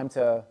as the time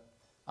to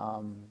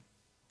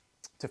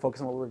focus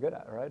on what we were good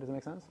at, right? Does that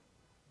make sense?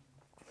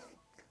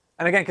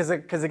 And again,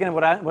 because again,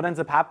 what ends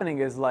up happening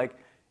is like,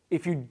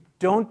 if you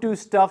don't do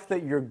stuff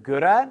that you're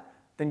good at,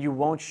 then you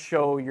won't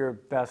show your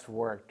best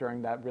work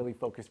during that really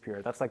focused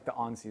period. That's like the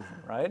on season,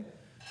 right?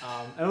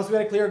 And also we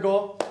had a clear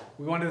goal.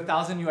 We wanted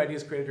 1,000 new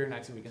ideas created during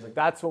nights and weekends. Like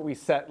that's what we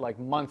set like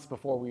months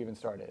before we even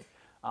started.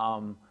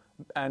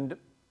 And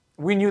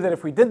we knew that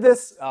if we did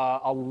this,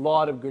 a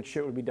lot of good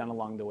shit would be done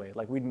along the way.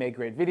 Like we'd make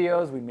great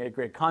videos, we'd make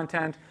great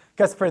content.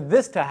 Because for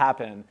this to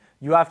happen,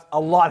 a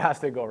lot has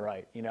to go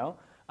right,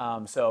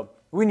 So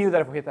we knew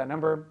that if we hit that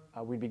number,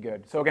 we'd be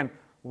good. So again,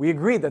 we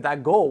agreed that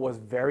that goal was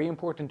very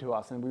important to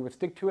us, and we would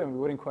stick to it, and we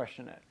wouldn't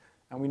question it.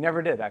 And we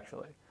never did,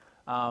 actually.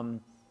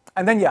 And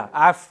then,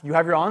 yeah, you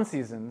have your on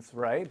seasons,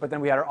 right? But then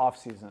we had our off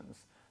seasons.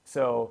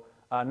 So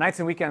nights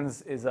and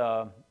weekends is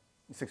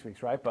 6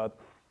 weeks, right? But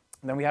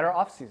then we had our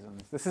off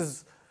seasons. This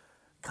is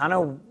kind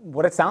of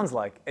what it sounds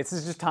like. It's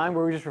just time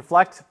where we just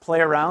reflect,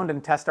 play around,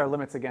 and test our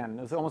limits again.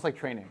 It's almost like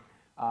training,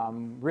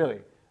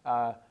 really.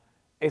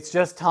 It's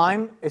just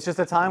time. It's just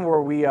a time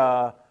where we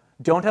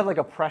don't have like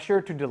a pressure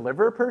to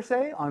deliver per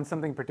se on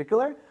something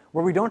particular,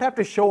 where we don't have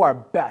to show our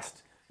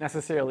best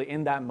necessarily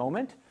in that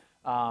moment.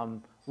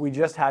 We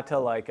just had to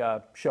like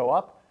show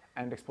up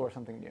and explore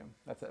something new.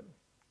 That's it.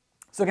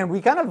 So again, we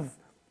kind of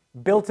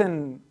built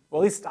in,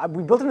 well, at least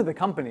we built into the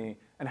company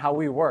and how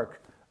we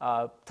work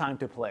time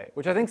to play,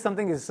 which I think is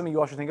something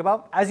you all should think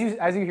about. As you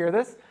hear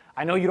this,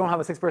 I know you don't have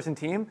a 6-person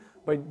team,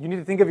 but you need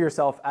to think of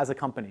yourself as a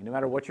company, no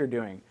matter what you're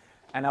doing.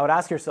 And I would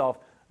ask yourself,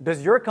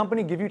 does your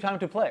company give you time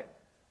to play?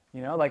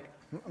 Like,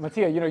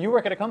 Mattia, you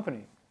work at a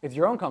company. It's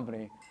your own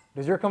company.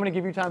 Does your company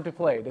give you time to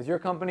play? Does your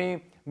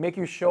company make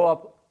you show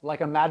up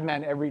like a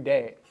madman every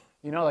day?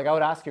 Like I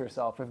would ask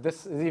yourself, if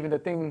this is even the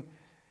thing,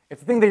 if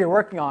the thing that you're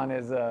working on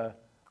is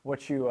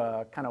what you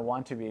kind of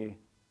want to be,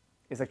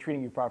 is like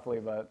treating you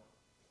properly, but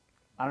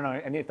I don't know,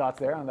 any thoughts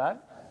there on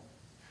that?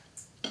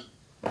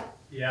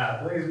 Yeah,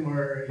 play is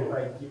more if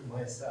I keep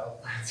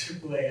myself to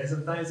play, and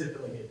sometimes I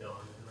feel like I don't.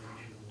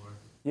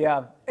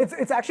 Yeah,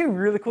 it's actually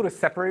really cool to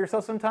separate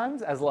yourself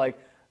sometimes as like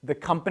the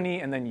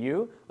company and then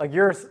you. Like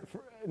no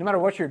matter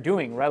what you're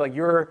doing, right? Like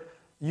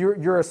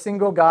you're a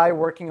single guy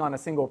working on a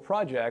single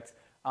project,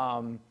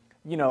 and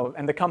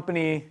the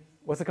company,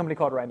 what's the company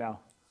called right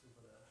now?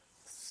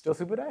 Still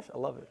Super Dash? I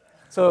love it.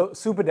 So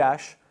Super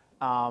Dash,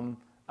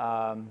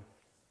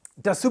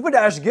 does Super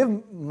Dash give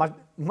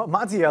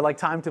Mattia like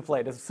time to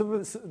play? Does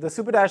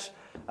Super Dash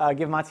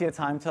give Mattia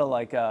time to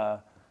like,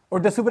 or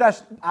does Super Dash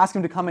ask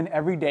him to come in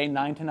every day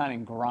 9 to 9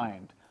 and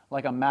grind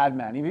like a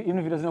madman, even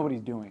if he doesn't know what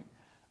he's doing?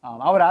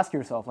 I would ask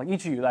yourself, like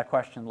each of you, that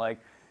question, like,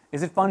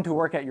 is it fun to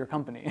work at your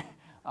company?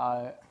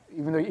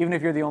 Even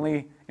if you're the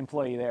only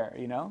employee there,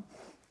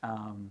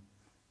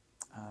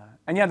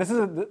 And yeah, this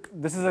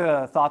is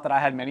a thought that I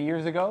had many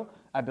years ago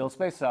at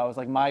buildspace. So I was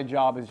like, my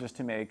job is just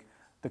to make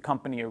the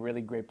company a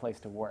really great place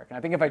to work. And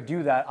I think if I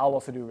do that, I'll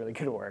also do really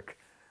good work.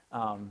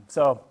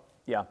 So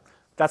yeah,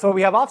 that's why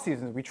we have off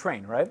seasons. We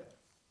train, right?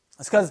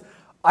 It's because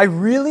I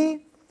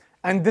really,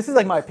 and this is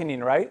like my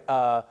opinion, right?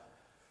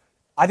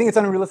 I think it's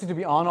unrealistic to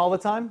be on all the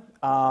time.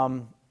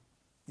 On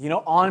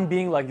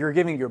being like you're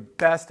giving your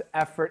best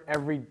effort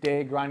every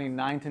day, grinding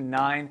 9 to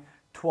 9,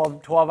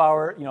 12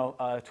 hour,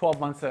 12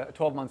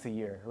 months a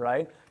year,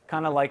 right?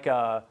 Kind of like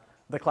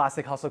the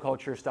classic hustle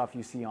culture stuff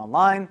you see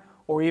online,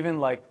 or even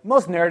like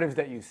most narratives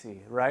that you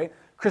see, right?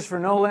 Christopher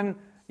Nolan,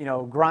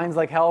 grinds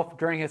like hell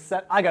during his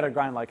set. I gotta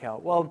grind like hell.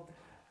 Well,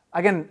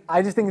 again,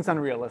 I just think it's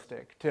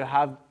unrealistic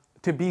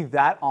to be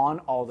that on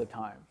all the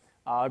time.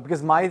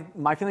 Because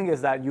my feeling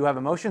is that you have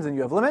emotions and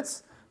you have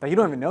limits that you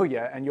don't even know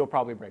yet, and you'll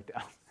probably break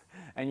down,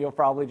 and you'll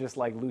probably just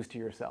like lose to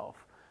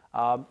yourself.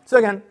 So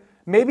again,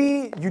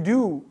 maybe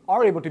you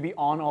are able to be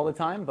on all the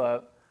time,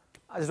 but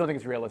I just don't think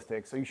it's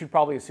realistic. So you should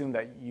probably assume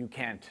that you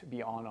can't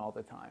be on all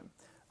the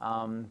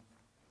time,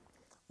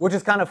 which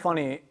is kind of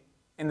funny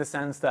in the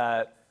sense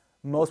that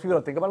most people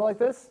don't think about it like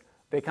this.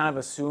 They kind of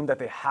assume that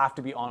they have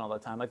to be on all the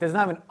time. Like there's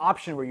not an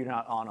option where you're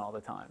not on all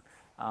the time.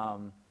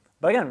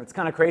 But again, it's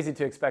kind of crazy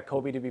to expect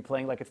Kobe to be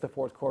playing like it's the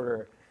fourth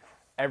quarter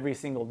every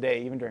single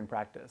day, even during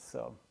practice.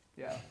 So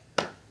yeah.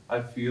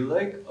 I feel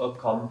like a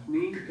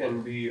company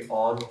can be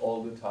on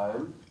all the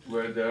time,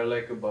 where there are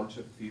like a bunch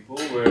of people,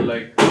 where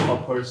like a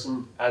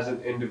person as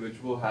an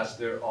individual has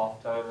their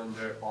off time and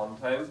their on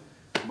time,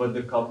 but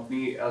the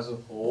company as a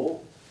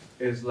whole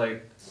is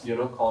like,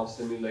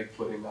 constantly like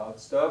putting out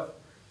stuff.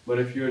 But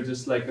if you're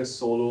just like a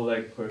solo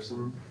like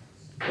person,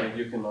 like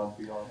you cannot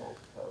be on all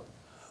the time.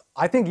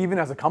 I think even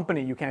as a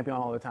company, you can't be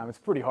on all the time. It's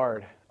pretty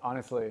hard,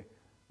 honestly.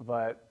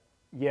 But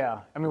yeah,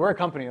 I mean, we're a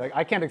company. Like,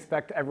 I can't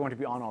expect everyone to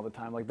be on all the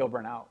time. Like, they'll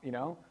burn out,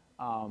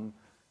 And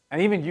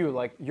even you,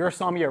 like, you're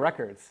Samia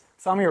Records.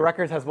 Samia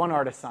Records has one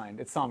artist signed.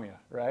 It's Samia,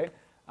 right?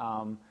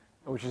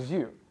 Which is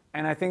you.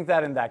 And I think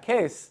that in that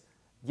case,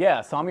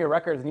 yeah, Samia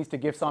Records needs to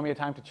give Samia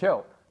time to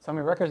chill.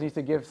 Samia Records needs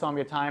to give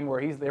Samia time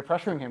where they're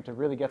pressuring him to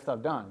really get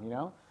stuff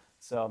done,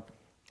 So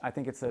I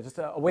think it's just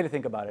a way to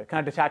think about it.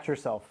 Kind of detach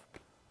yourself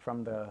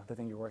from the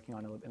thing you're working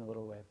on in a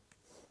little way.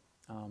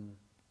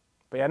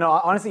 But yeah, no,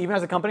 honestly, even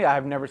as a company, I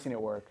have never seen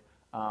it work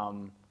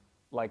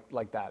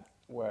like that,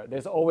 where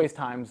there's always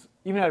times,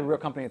 even at a real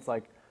company, it's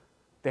like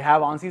they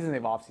have on seasons, they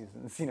have off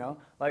seasons,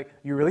 Like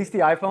you release the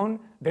iPhone,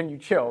 then you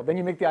chill, then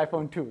you make the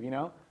iPhone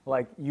 2,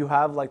 Like you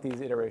have like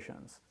these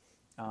iterations.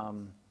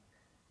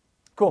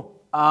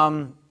 Cool.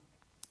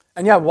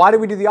 And yeah, why did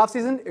we do the off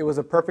season? It was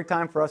a perfect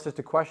time for us just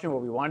to question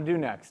what we want to do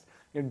next.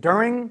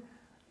 During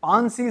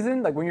on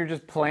season, like when you're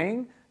just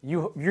playing,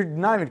 you're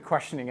not even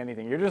questioning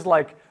anything. You're just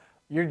like,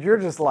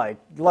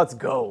 let's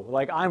go.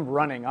 Like I'm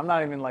running. I'm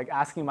not even like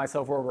asking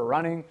myself where we're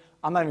running.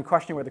 I'm not even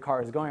questioning where the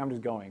car is going. I'm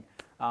just going.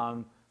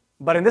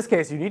 But in this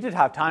case, you need to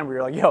have time where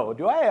you're like, yo,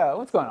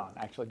 what's going on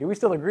actually? Do we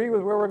still agree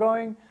with where we're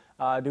going?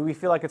 Do we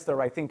feel like it's the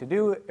right thing to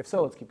do? If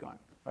so, let's keep going,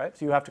 right?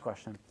 So you have to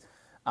question.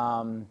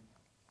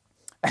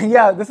 And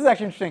yeah, this is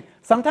actually interesting.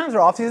 Sometimes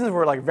our off seasons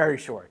were like very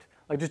short,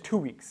 like just 2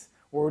 weeks,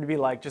 where we'd be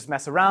like just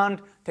mess around,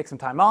 take some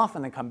time off,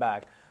 and then come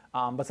back.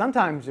 But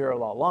sometimes they're a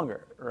lot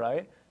longer,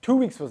 right? 2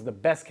 weeks was the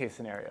best case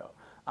scenario.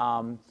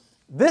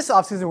 This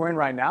off season we're in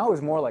right now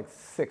is more like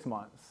 6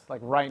 months,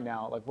 like right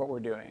now, like what we're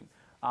doing.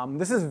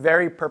 This is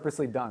very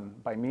purposely done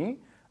by me,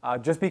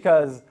 just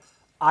because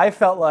I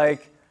felt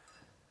like,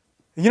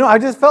 I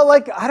just felt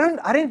like I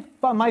didn't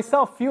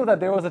myself feel that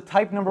there was a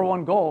type number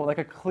one goal, like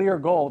a clear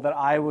goal that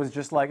I was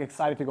just like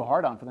excited to go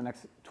hard on for the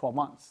next 12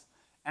 months.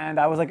 And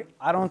I was like,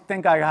 I don't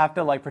think I have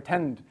to like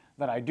pretend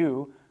that I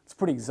do. It's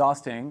pretty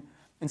exhausting.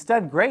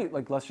 Instead, great,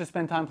 like let's just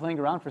spend time playing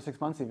around for 6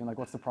 months even, like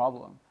what's the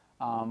problem?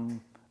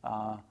 And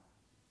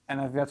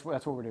that's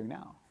what we're doing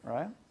now,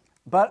 right?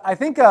 But I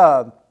think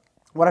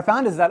what I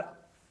found is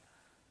that,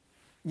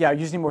 yeah, you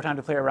just need more time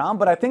to play around,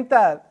 but I think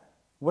that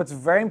what's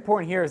very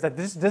important here is that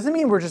this doesn't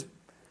mean we're just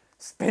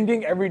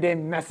spending every day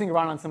messing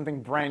around on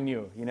something brand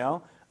new,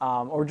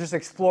 or just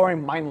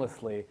exploring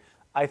mindlessly.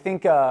 I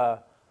think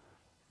that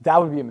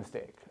would be a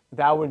mistake.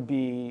 That would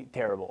be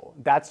terrible.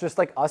 That's just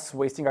like us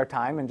wasting our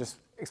time and just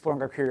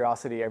exploring our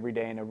curiosity every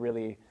day in a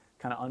really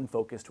kind of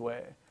unfocused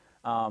way.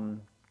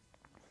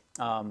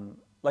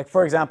 Like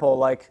for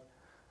example,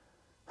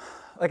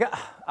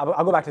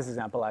 I'll go back to this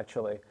example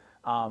actually.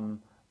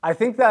 I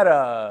think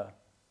that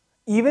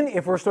even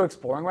if we're still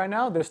exploring right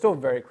now, there's still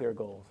very clear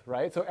goals,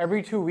 right? So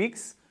every 2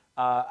 weeks,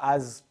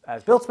 as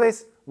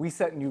buildspace, we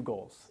set new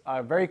goals,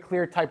 very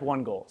clear type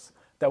 1 goals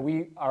that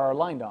we are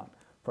aligned on.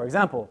 For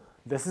example,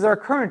 this is our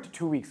current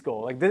 2 weeks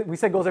goal. Like we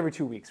set goals every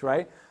 2 weeks,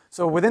 right?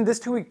 So within this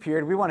 2 week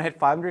period, we want to hit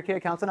 500K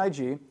accounts on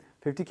IG,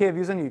 50K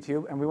views on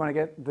YouTube, and we want to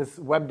get this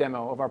web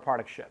demo of our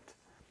product shipped.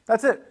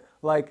 That's it.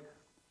 Like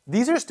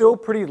these are still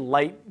pretty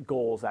light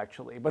goals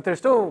actually, but they're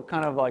still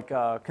kind of like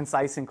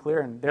concise and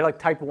clear, and they're like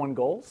type 1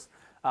 goals.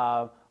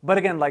 But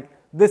again, like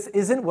this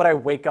isn't what I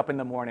wake up in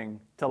the morning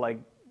to like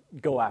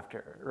go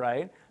after,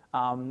 right?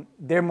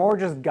 They're more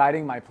just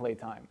guiding my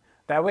playtime.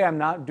 That way I'm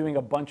not doing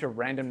a bunch of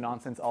random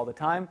nonsense all the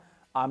time.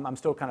 I'm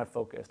still kind of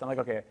focused. I'm like,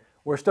 okay,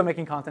 we're still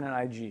making content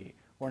on IG.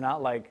 We're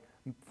not like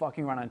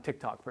fucking around on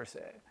TikTok per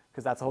se,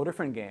 because that's a whole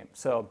different game.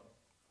 So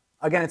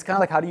again, it's kind of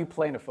like how do you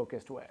play in a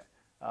focused way?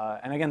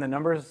 And again, the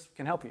numbers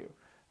can help you.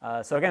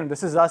 So again,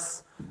 this is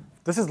us.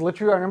 This is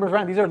literally our numbers,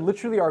 right? These are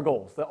literally our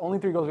goals. The only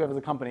 3 goals we have as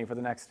a company for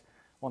the next,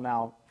 well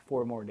now,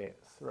 4 more days,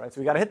 right?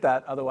 So we got to hit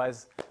that,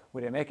 otherwise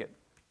we didn't make it.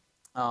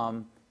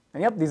 And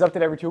yep, these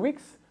update every 2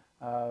 weeks.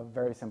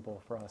 Very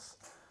simple for us.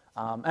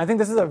 And I think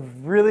this is a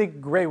really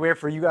great way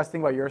for you guys to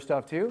think about your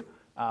stuff too.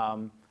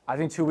 I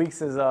think 2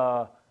 weeks is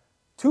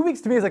 2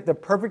 weeks to me is like the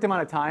perfect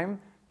amount of time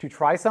to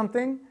try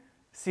something,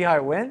 see how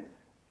it went,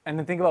 and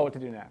then think about what to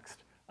do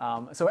next.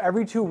 So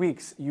every 2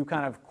 weeks, you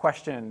kind of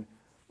question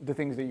the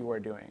things that you are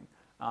doing.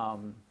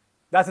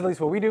 That's at least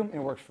what we do, and it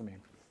works for me.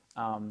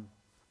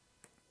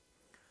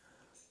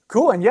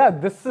 Cool, and yeah,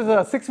 this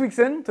is 6 weeks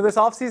into this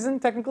off season,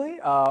 technically,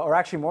 or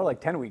actually more like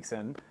 10 weeks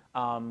in.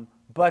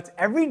 But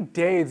every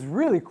day is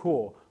really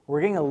cool. We're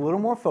getting a little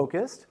more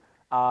focused,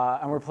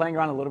 and we're playing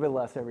around a little bit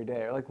less every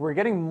day. Like we're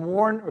getting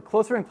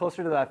closer and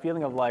closer to that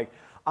feeling of like,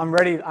 I'm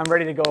ready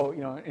to go,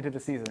 into the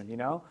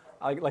season,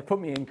 Like put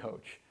me in,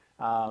 coach.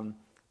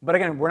 But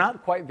again, we're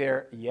not quite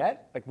there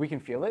yet. Like we can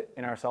feel it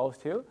in ourselves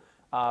too.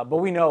 But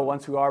we know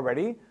once we are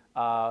ready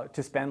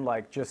to spend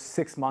like just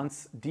 6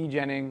 months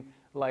degenning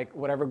like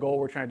whatever goal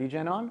we're trying to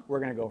degen on,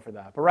 we're gonna go for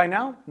that. But right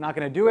now, not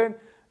gonna do it.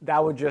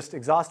 That would just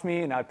exhaust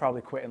me and I'd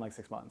probably quit in like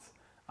 6 months.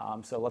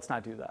 So let's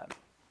not do that.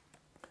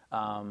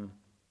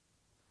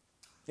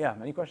 Yeah,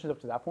 any questions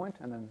up to that point?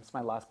 And then it's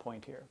my last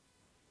point here.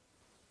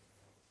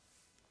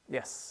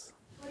 Yes?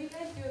 What do you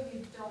guys do if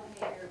you don't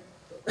hit your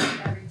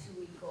every 2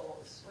 week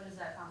goals? What is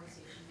that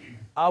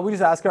conversation? We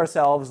just ask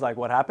ourselves, like,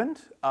 what happened?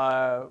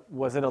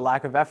 Was it a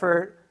lack of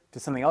effort?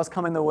 Did something else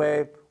come in the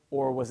way?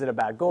 Or was it a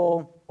bad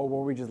goal? Or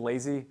were we just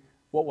lazy?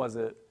 What was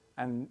it?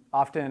 And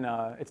often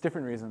it's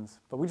different reasons,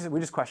 but we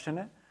just question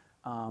it.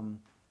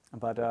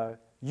 But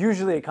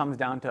usually it comes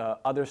down to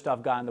other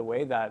stuff got in the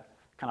way that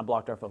kind of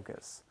blocked our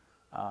focus.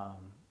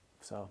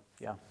 So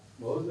yeah.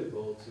 What was the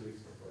goal 2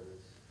 weeks before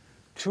this?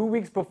 2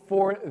 weeks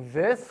before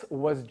this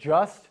was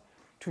just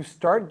to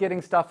start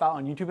getting stuff out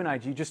on YouTube and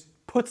IG. Just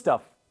put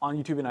stuff on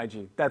YouTube and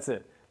IG. That's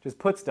it. Just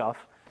put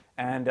stuff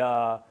and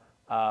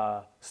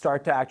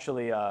start to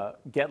actually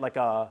get like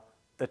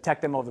the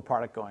tech demo of the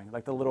product going,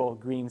 like the little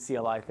green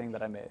CLI thing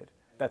that I made.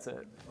 That's it.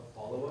 A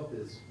follow-up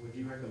is, would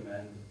you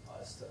recommend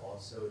us to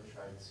also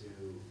try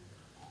to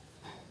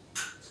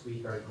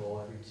tweak our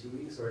goal every 2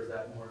 weeks, or is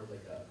that more of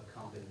like a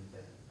company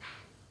thing?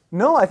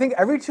 No, I think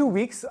every 2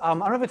 weeks, I don't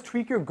know if it's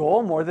tweak your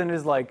goal more than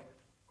is like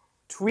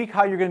tweak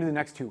how you're going to do the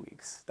next 2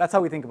 weeks. That's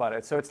how we think about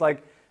it. So it's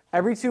like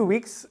every 2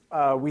 weeks,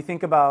 we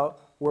think about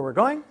where we're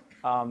going,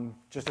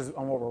 just as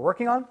on what we're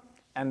working on.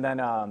 And then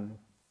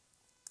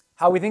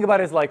how we think about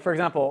it is like, for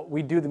example,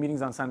 we do the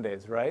meetings on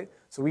Sundays, right?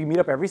 So we meet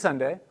up every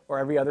Sunday or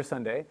every other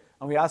Sunday,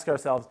 and we ask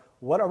ourselves,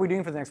 what are we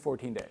doing for the next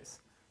 14 days?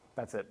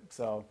 That's it.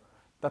 So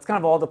that's kind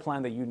of all the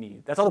plan that you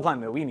need. That's all the plan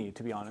that we need,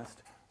 to be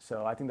honest.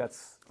 So I think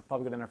that's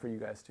probably good enough for you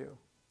guys too.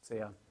 So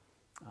yeah.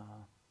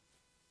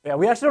 Yeah,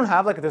 we actually don't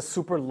have like this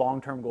super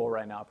long-term goal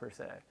right now per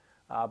se,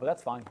 but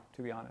that's fine,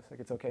 to be honest. Like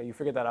it's okay. You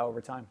figure that out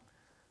over time.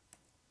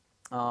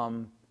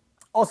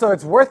 Also,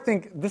 it's worth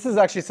thinking. This is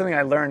actually something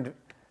I learned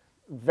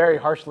very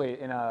harshly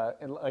in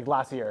like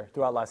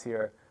throughout last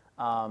year.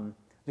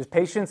 Just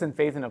patience and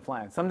faith in a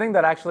plan. Something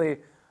that actually,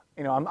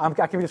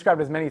 I can be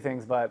described as many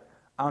things, but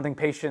I don't think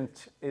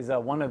patient is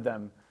one of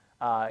them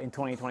in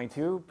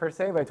 2022 per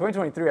se. But in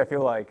 2023, I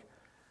feel like,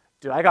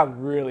 dude, I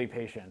got really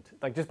patient,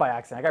 like just by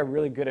accident. I got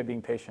really good at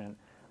being patient,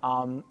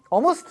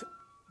 almost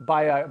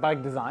by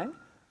design.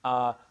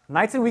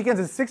 Nights and weekends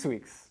is 6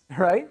 weeks,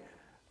 right?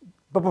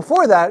 But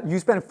before that, you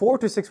spend 4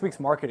 to 6 weeks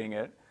marketing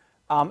it.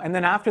 And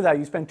then after that,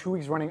 you spend 2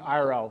 weeks running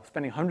IRL,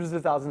 spending hundreds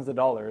of thousands of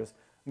dollars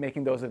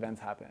making those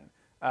events happen,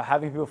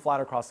 having people fly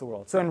across the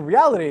world. So in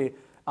reality,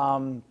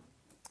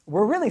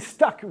 we're really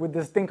stuck with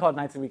this thing called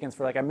nights and weekends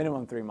for like a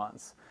minimum 3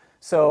 months.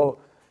 So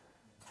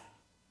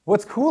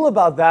what's cool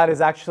about that is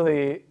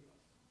actually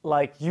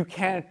like you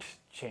can't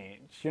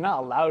change. You're not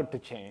allowed to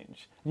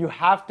change. You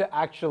have to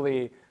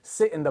actually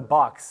sit in the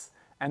box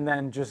and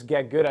then just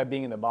get good at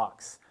being in the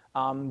box.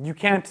 You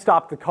can't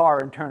stop the car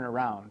and turn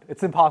around.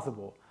 It's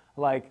impossible.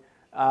 Like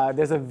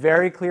there's a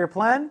very clear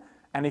plan,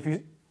 and if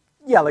you,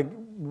 like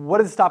what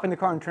does stopping the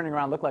car and turning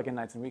around look like in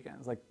nights and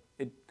weekends? Like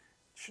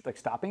like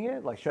stopping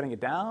it, like shutting it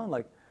down,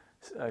 like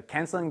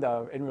canceling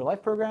the in real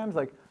life programs.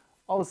 Like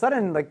all of a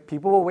sudden, like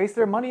people will waste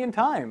their money and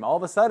time. All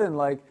of a sudden,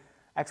 like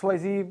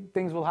XYZ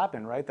things will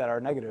happen, right, that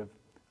are negative.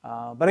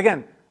 But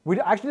again, we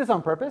actually did this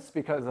on purpose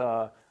because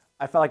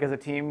I felt like as a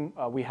team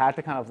we had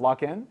to kind of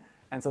lock in,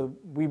 and so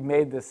we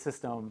made this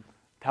system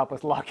to help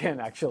us lock in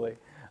actually.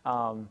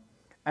 And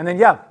then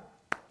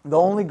the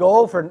only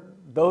goal for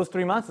those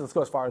 3 months is let's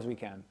go as far as we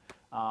can.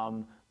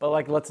 But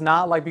like let's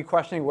not like be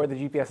questioning where the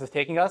GPS is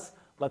taking us.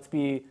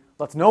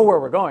 Let's know where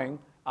we're going,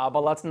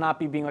 but let's not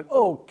be being like,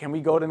 oh, can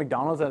we go to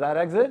McDonald's at that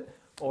exit?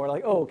 Or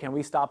like, oh, can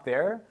we stop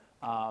there?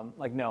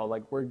 Like no,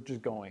 like we're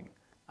just going.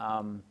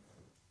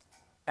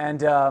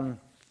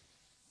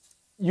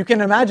 You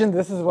can imagine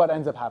this is what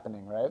ends up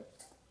happening, right?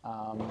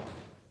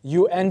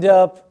 You end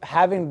up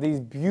having these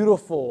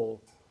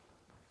beautiful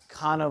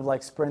kind of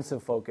like sprints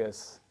of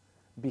focus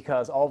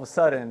because all of a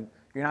sudden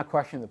you're not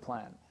questioning the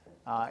plan.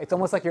 It's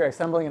almost like you're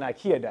assembling an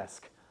IKEA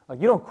desk. Like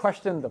you don't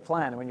question the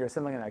plan when you're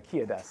assembling an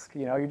IKEA desk.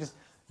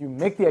 You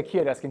make the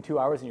IKEA desk in 2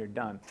 hours and you're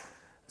done.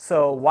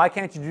 So why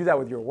can't you do that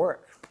with your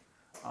work?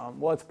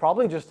 Well, it's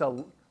probably just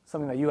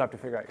something that you have to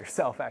figure out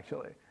yourself,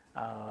 actually.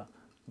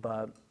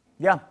 But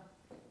yeah.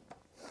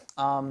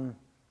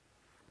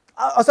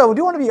 Also, I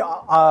do want to be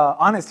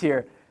honest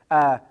here.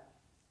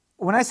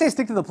 When I say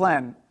stick to the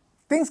plan,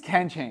 things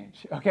can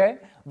change, okay?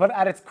 But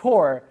at its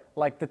core,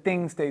 like the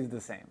thing stays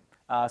the same.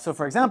 So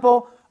for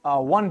example,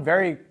 one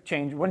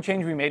change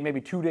we made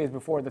maybe 2 days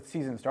before the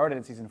season started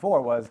in season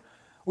 4 was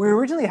we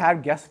originally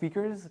had guest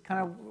speakers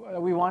kind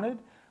of we wanted,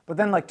 but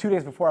then like 2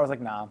 days before I was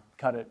like, nah,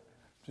 cut it,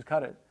 just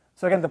cut it.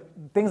 So again,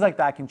 things like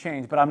that can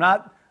change, but I'm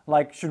not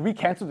like, should we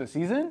cancel the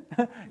season?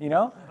 You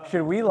know,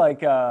 should we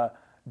like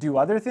do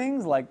other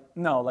things? Like,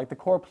 no, like the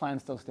core plan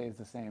still stays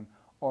the same,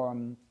 or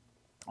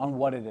on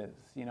what it is,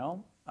 you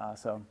know?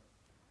 So,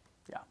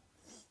 yeah.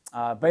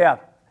 But yeah,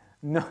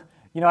 no,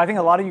 you know, I think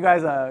a lot of you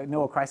guys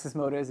know what crisis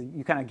mode is.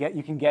 You can get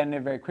in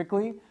it very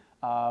quickly,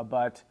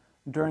 but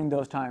during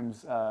those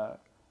times,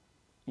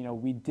 you know,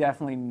 we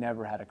definitely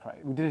never had a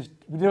crisis.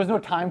 There was no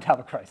time to have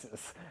a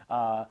crisis.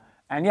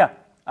 And yeah,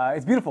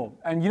 it's beautiful.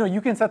 And you know,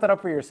 you can set that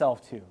up for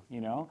yourself too,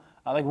 you know?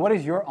 Like, what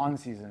is your on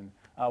season?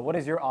 What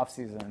is your off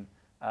season?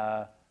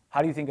 How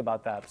do you think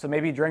about that? So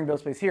maybe during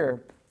buildspace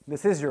here,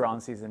 this is your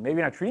on season. Maybe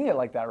you're not treating it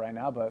like that right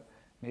now, but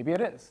maybe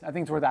it is. I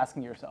think it's worth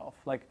asking yourself,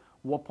 like,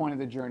 what point of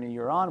the journey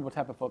you're on, what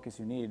type of focus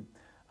you need.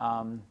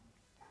 And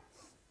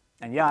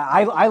yeah,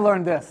 I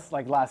learned this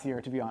like last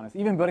year, to be honest.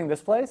 Even building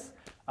this place,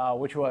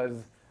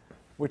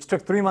 which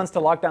took 3 months to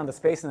lock down the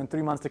space and then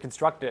 3 months to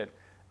construct it,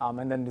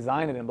 and then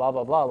design it and blah,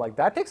 blah, blah. Like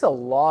that takes a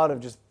lot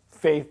of just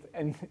faith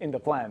in the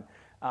plan.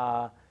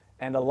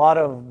 And a lot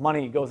of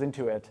money goes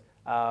into it.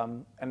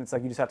 And it's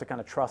like you just have to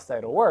kind of trust that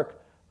it'll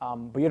work,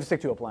 but you have to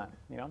stick to a plan,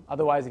 you know?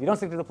 Otherwise, if you don't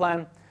stick to the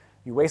plan,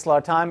 you waste a lot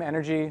of time,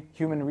 energy,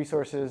 human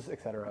resources,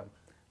 etc.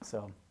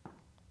 So,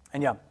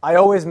 and yeah, I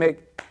always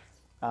make,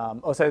 so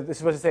this is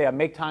supposed to say,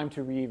 make time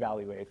to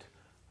reevaluate.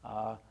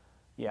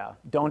 Yeah,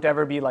 don't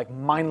ever be like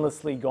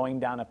mindlessly going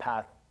down a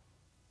path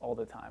all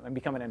the time and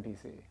become an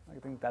NPC. I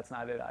think that's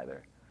not it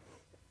either.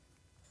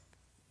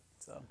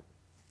 So,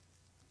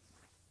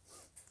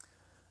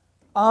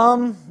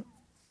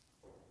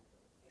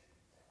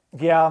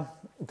 yeah,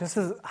 this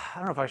is, I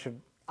don't know if I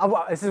should,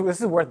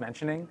 this is worth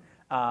mentioning.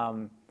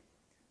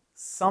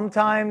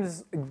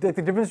 Sometimes the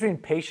difference between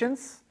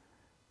patience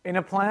in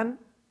a plan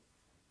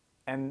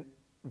and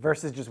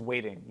versus just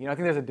waiting. You know, I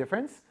think there's a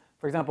difference.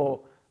 For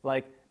example,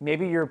 like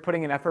maybe you're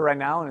putting an effort right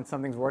now and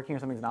something's working or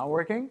something's not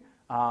working.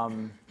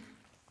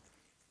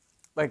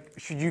 Like,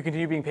 should you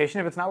continue being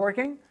patient if it's not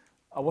working?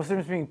 What's the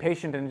difference between being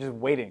patient and just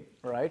waiting,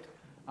 right?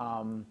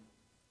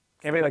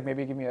 Anybody like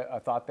maybe give me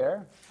a thought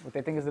there? What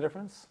they think is the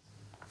difference?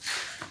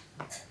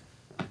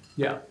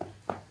 Yeah.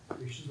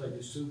 Patience, like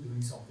you're still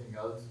doing something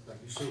else, like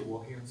you're still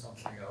working on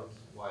something else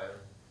while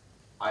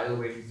either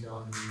waiting till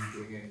not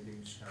doing anything,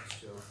 just kind of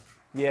still.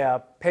 Yeah,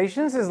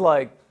 patience is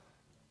like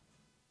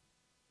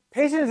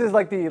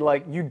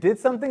you did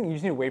something, you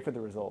just need to wait for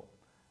the result.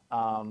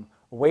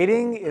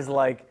 Waiting is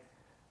like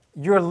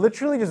you're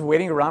literally just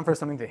waiting around for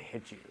something to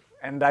hit you.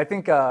 And I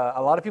think a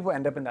lot of people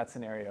end up in that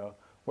scenario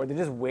where they're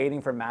just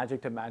waiting for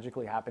magic to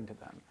magically happen to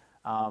them.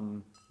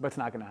 But it's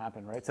not going to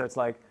happen, right? So it's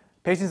like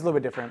patience is a little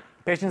bit different.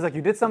 Patience is like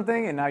you did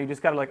something and now you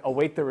just got to like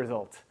await the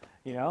result,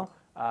 you know?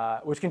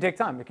 Which can take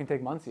time. It can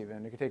take months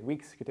even. It can take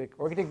weeks. It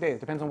can take days.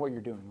 Depends on what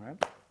you're doing,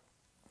 right?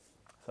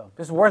 So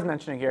just worth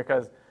mentioning here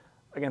because,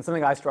 again,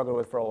 something I struggled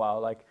with for a while.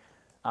 Like,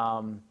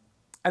 and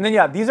then,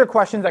 yeah, these are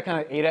questions that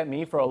kind of ate at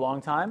me for a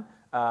long time.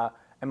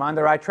 Am I on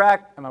the right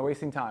track? Am I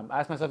wasting time? I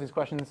ask myself these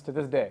questions to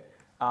this day.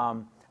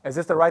 Is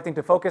this the right thing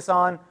to focus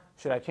on?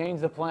 Should I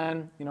change the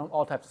plan? You know,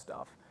 all types of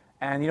stuff.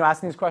 And, you know,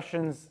 asking these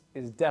questions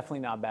is definitely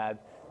not bad.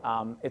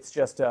 It's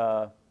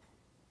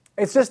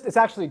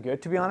actually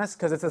good, to be honest,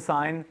 because it's a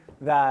sign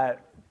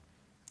that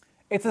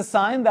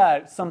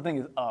something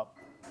is up,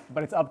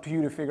 but it's up to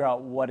you to figure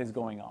out what is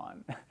going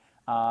on.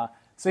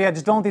 So yeah,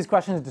 just don't let these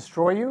questions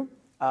destroy you,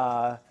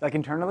 like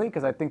internally,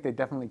 because I think they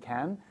definitely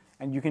can,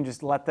 and you can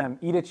just let them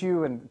eat at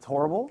you, and it's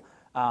horrible.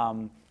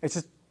 It's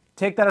just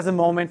take that as a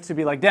moment to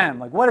be like, damn,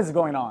 like what is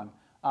going on?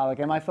 Like,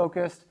 am I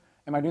focused?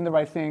 Am I doing the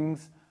right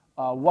things?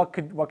 What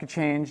could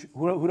change?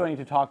 Who do I need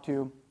to talk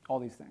to? All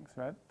these things,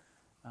 right?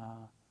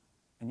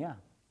 And yeah,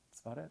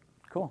 that's about it.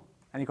 Cool.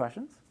 Any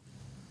questions?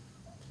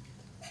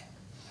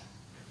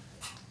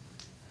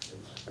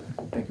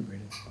 Thank you,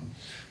 Brady.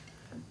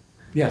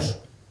 Yes.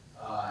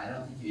 I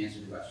don't think you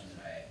answered the question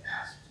that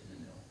I asked in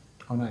the middle.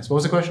 Oh, nice. What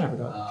was the question? I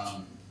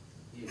forgot.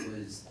 It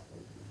was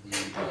the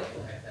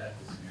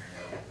hypothetical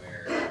scenario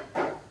where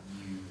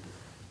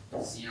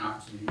you see an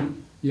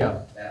opportunity.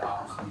 Yeah. That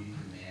opportunity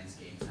demands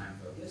game time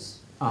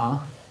focus.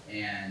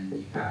 And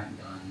you haven't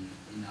done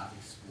enough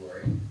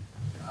exploring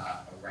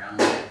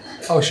around it.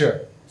 Oh,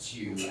 sure.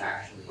 To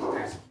actually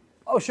execute.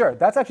 Oh, sure.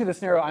 That's actually the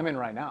scenario I'm in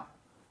right now.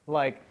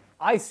 Like,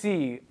 I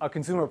see a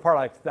consumer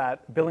product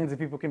that billions of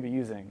people can be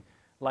using,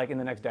 like in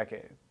the next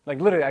decade. Like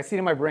literally, I see it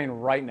in my brain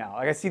right now.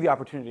 Like I see the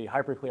opportunity,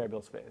 hyper clear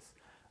build space.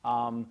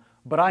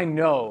 But I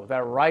know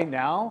that right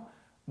now,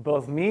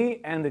 both me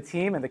and the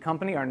team and the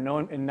company are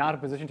not in a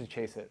position to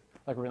chase it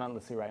like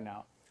relentlessly right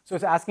now. So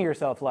it's asking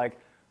yourself, like,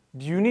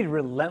 do you need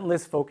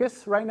relentless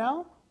focus right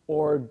now?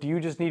 Or do you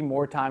just need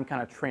more time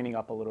kind of training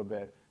up a little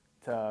bit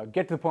to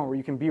get to the point where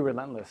you can be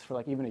relentless for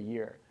like even a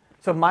year?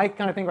 So my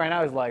kind of thing right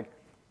now is like,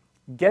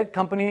 get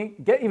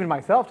even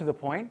myself to the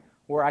point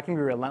where I can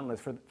be relentless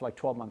for like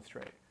 12 months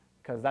straight.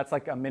 Because that's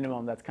like a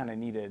minimum that's kind of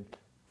needed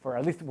for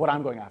at least what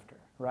I'm going after,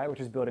 right? Which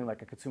is building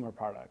like a consumer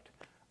product.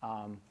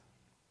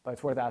 But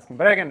it's worth asking.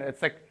 But again,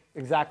 it's like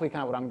exactly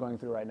kind of what I'm going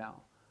through right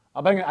now.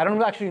 But again, I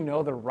don't actually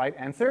know the right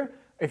answer.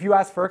 If you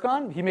ask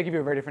Furkan, he may give you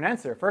a very different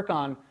answer.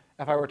 Furkan,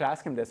 if I were to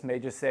ask him this, may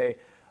just say,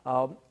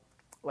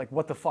 like,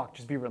 what the fuck,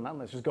 just be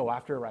relentless, just go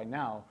after it right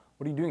now.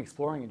 What are you doing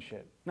exploring and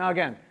shit? Now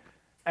again,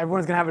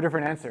 everyone's gonna have a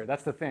different answer.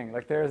 That's the thing.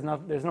 Like there's no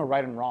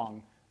right and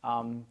wrong.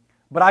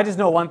 But I just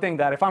know one thing,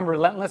 that if I'm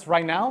relentless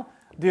right now,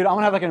 dude, I'm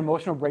gonna have like an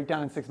emotional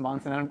breakdown in 6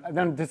 months, and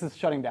then this is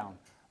shutting down.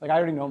 Like I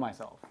already know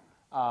myself.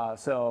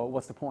 So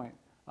what's the point?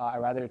 I'd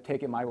rather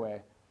take it my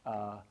way.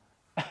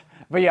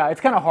 But yeah, it's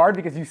kind of hard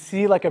because you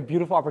see like a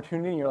beautiful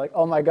opportunity and you're like,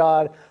 oh my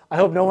God, I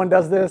hope no one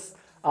does this.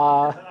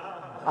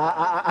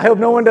 I hope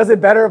no one does it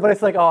better, but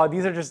it's like, oh,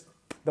 these are just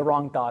the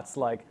wrong thoughts.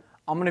 Like,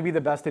 I'm gonna be the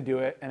best to do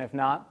it, and if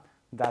not,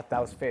 that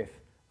was faith.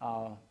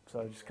 So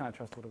I just kind of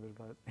trust a little bit,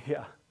 but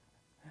yeah.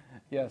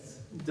 Yes?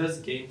 Does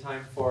game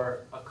time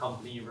for a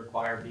company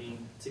require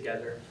being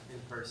together in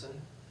person?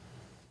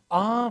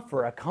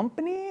 For a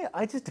company,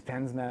 it just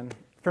depends, man.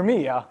 For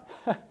me, yeah.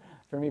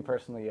 For me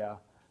personally, yeah.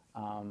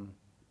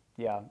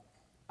 Yeah.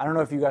 I don't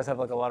know if you guys have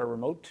like a lot of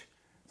remote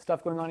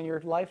stuff going on in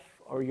your life,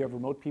 or you have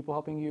remote people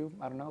helping you.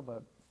 I don't know,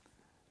 but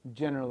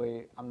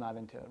generally, I'm not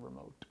into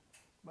remote.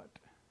 But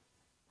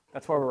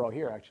that's why we're all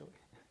here, actually.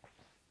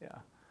 Yeah.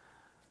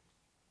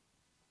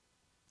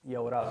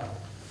 Yo, what up?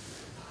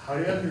 How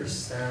do you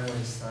understand when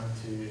it's time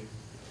to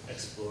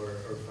explore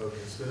or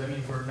focus? Because I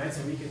mean, for nights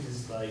and weekends,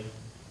 it's like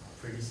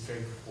pretty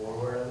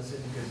straightforward, I would say,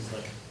 because it's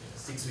like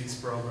 6 weeks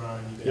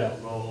program, you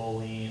could go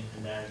all in,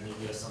 and then maybe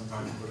you have some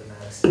time for the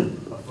next.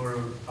 But for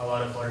a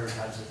lot of other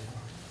types of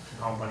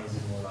companies,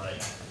 it's more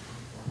like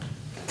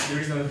there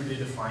is no really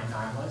defined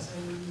timelines,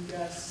 I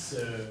guess.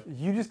 So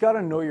you just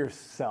gotta know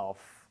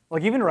yourself.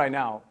 Like even right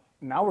now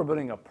we're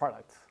building a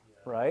product,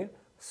 right?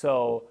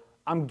 So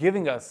I'm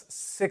giving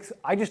us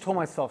I just told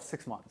myself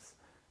 6 months.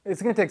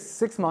 It's gonna take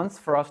 6 months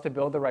for us to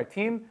build the right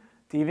team,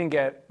 to even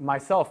get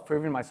myself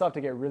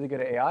to get really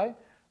good at AI,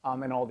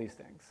 and all these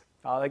things.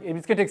 Like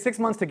it's gonna take 6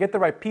 months to get the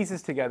right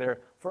pieces together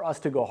for us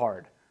to go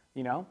hard,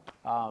 you know?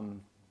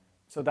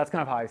 So that's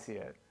kind of how I see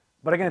it.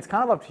 But again, it's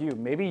kind of up to you.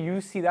 Maybe you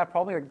see that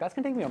probably like, that's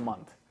gonna take me a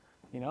month.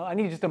 You know, I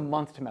need just a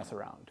month to mess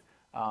around.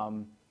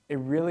 It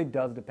really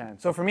does depend.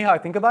 So for me, how I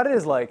think about it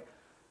is like,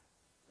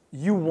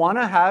 you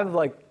wanna have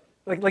like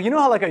you know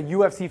how like a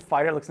UFC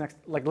fighter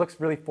looks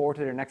really forward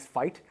to their next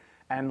fight,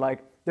 and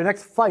like their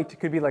next fight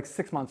could be like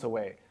 6 months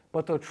away,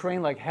 but they'll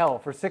train like hell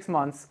for 6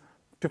 months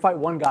to fight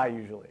one guy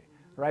usually,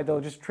 right? They'll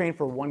just train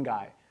for one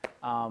guy.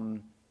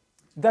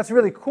 That's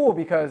really cool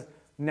because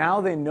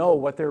now they know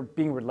what they're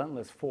being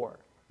relentless for,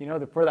 you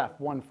know, for that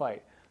one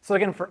fight. So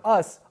again, for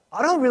us,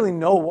 I don't really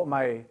know what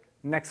my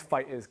next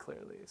fight is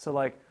clearly. So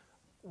like,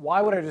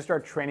 why would I just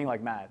start training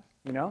like mad,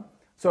 you know?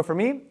 So for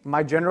me,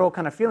 my general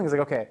kind of feeling is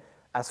like, okay,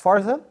 as far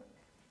as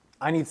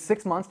I need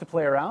 6 months to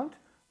play around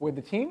with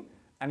the team.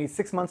 I need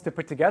 6 months to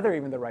put together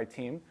even the right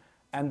team.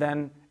 And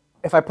then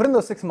if I put in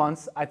those 6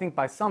 months, I think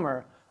by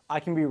summer, I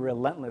can be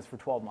relentless for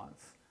 12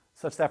 months.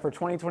 Such that for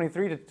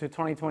 2023 to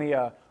 2020,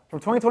 from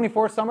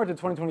 2024 summer to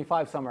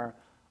 2025 summer,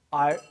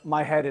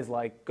 my head is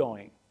like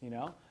going, you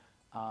know?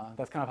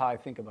 That's kind of how I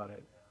think about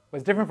it. But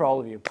it's different for all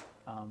of you,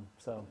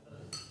 so.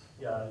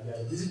 Yeah.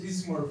 This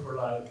is more for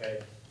like, okay,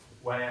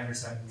 when I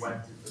understand when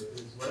to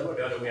focus. What about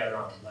the other way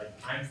around? Like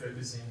I'm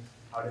focusing,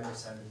 how to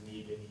understand the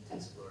need to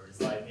explore.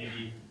 It's like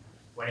maybe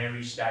when I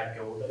reach that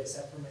goal that I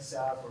set for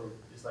myself, or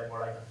it's like more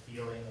like a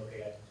feeling,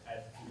 okay,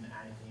 I've given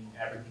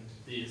everything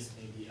to this,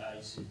 maybe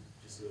I should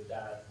just do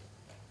that.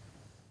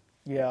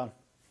 Yeah.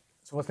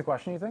 So what's the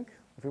question, you think?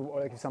 If you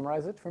like,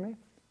 summarize it for me?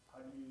 How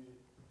do you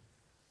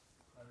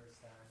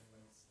understand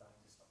when it's time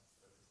to stop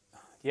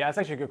focusing? Yeah, that's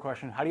actually a good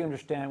question. How do you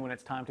understand when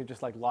it's time to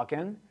just like lock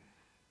in?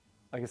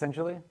 Like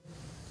essentially?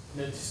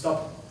 No, to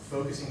stop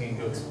focusing and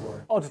go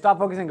explore. Oh, to stop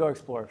focusing and go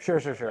explore. Sure.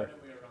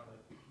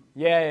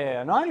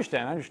 Yeah. No, I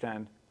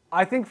understand.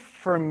 I think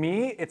for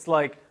me, it's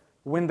like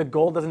when the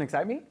goal doesn't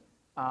excite me.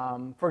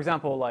 For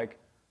example, like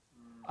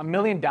 1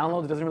 million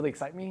downloads doesn't really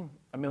excite me.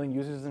 1 million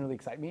users doesn't really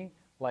excite me.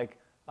 Like,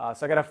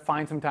 so I gotta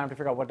find some time to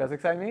figure out what does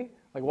excite me.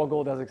 Like what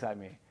goal does excite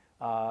me.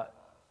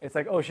 It's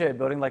like, oh shit,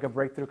 building like a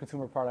breakthrough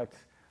consumer product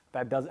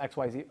that does X,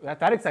 Y, Z.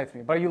 That excites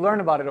me. But you learn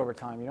about it over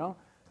time, you know?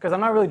 Because I'm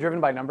not really driven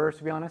by numbers,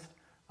 to be honest.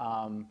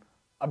 1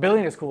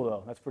 billion is cool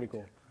though. That's pretty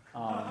cool.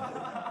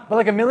 But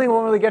like 1 million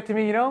won't really get to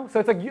me, you know? So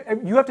it's like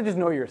you have to just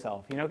know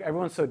yourself, you know?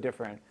 Everyone's so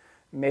different.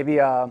 Maybe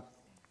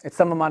it's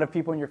some amount of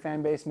people in your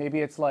fan base. Maybe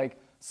it's like,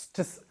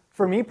 just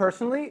for me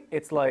personally,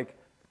 it's like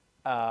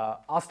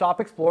I'll stop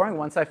exploring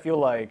once I feel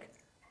like,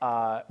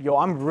 yo,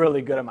 I'm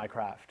really good at my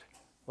craft.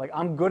 Like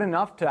I'm good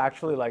enough to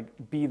actually like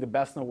be the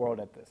best in the world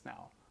at this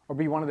now, or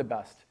be one of the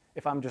best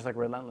if I'm just like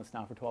relentless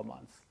now for 12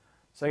 months.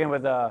 So again,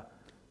 with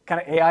kind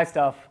kind of AI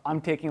stuff,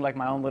 I'm taking like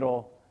my own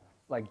little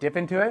like dip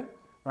into it,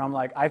 where I'm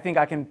like, I think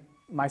I can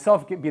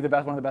myself be the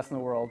best, one of the best in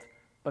the world,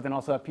 but then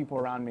also have people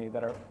around me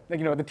that are, like,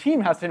 you know, the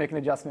team has to make an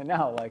adjustment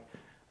now. Like,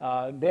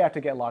 they have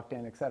to get locked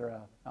in, et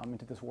cetera,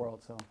 into this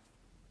world. So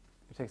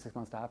it takes 6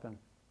 months to happen.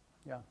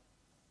 Yeah.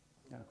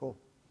 Yeah, cool.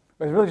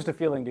 But it's really just a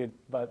feeling, dude.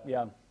 But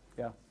yeah,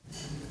 yeah.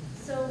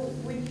 So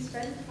when you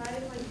spend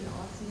time like in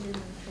off season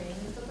and training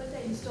and stuff like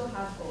that, you still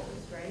have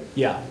goals, right?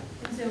 Yeah.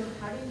 And so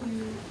how do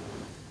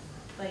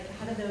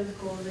those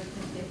goals like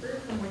differ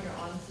from when you're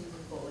on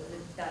season goal? Is it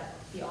that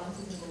the on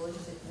season goal is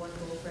just like one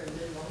goal for a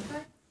really long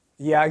time?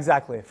 Yeah,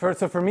 exactly.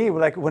 So for me,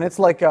 like when it's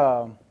like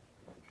the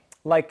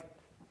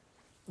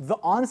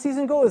on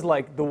season goal is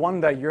like the one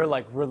that you're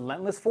like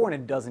relentless for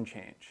and it doesn't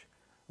change.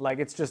 Like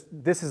it's just,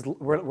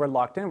 we're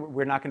locked in,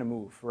 we're not gonna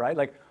move, right?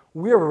 Like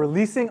we are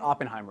releasing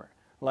Oppenheimer.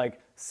 Like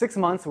 6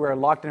 months, we're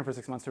locked in for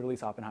 6 months to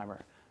release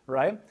Oppenheimer,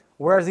 right?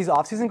 Whereas these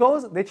off-season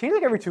goals, they change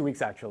like every 2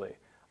 weeks actually.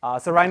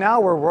 So right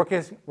now we're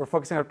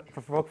focused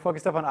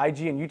up on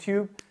IG and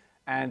YouTube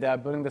and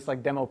building this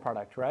like demo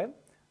product, right?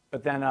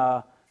 But then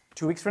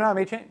 2 weeks from now it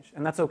may change,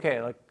 and that's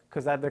okay, like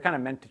because they're kind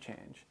of meant to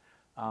change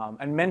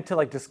and meant to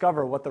like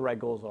discover what the right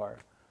goals are.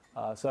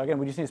 So again,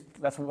 we just need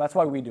that's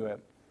why we do it.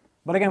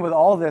 But again, with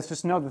all of this,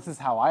 just know this is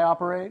how I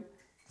operate.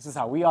 This is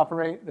how we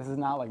operate. This is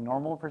not like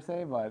normal per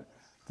se, but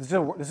this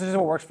is just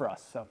what works for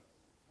us. So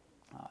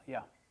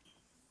yeah,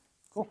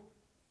 cool.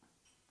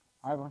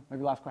 All right, everyone.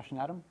 Maybe last question,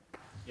 Adam.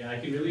 Yeah, I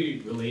can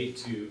really relate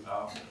to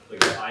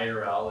like the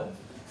IRL and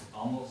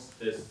almost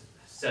this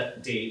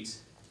set date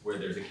where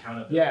there's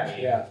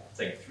accountability. Yeah. It's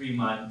like 3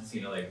 months,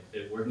 you know, like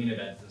the working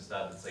events and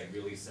stuff. It's like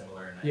really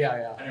similar. And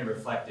kind of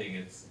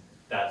reflecting,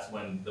 that's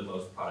when the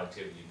most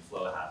productivity and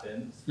flow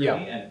happens for me.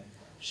 And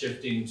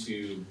shifting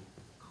to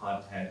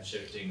content,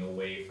 shifting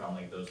away from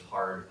like those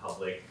hard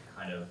public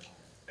kind of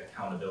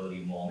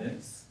accountability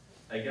moments,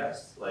 I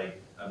guess.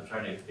 Like I'm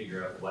trying to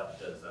figure out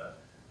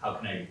how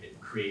can I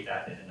create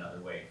that in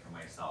another way for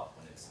myself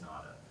when it's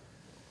not a,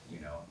 you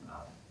know.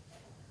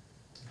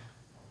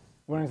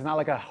 When it's not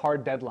like a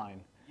hard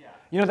deadline. Yeah.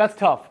 You know, that's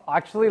tough.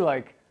 Actually,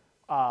 like,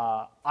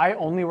 I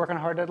only work on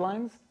hard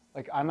deadlines.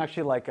 Like, I'm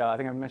actually like, I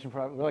think I mentioned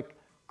before, I'm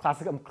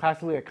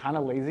classically kind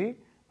of lazy.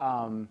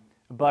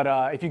 But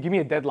if you give me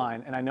a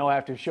deadline and I know I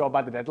have to show up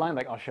by the deadline,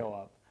 like I'll show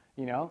up,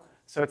 you know?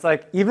 So it's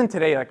like, even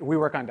today, like we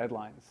work on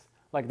deadlines.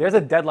 Like there's a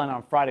deadline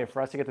on Friday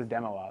for us to get this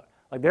demo out.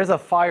 Like there's a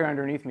fire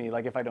underneath me,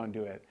 like if I don't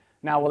do it.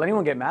 Now, will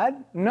anyone get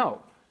mad?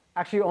 No.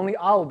 Actually, only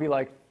I'll be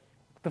like,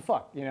 what the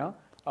fuck, you know?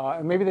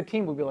 And maybe the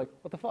team will be like,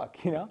 what the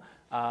fuck, you know?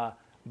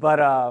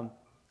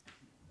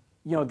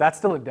 You know, that's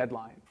still a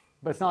deadline.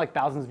 But it's not like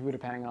thousands of people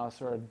depending on us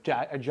or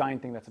a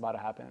giant thing that's about to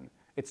happen.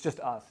 It's just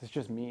us, it's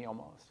just me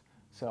almost.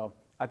 So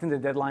I think the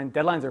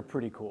deadlines are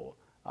pretty cool.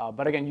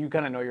 But again, you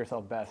kind of know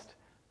yourself best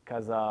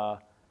because,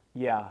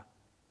 yeah,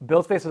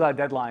 buildspace without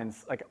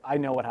deadlines, like I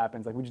know what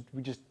happens. Like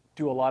we just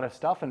do a lot of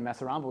stuff and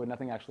mess around, but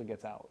nothing actually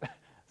gets out.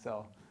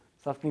 So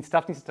stuff needs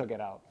to still get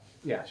out.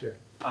 Yeah, sure.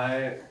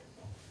 I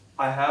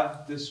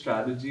have this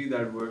strategy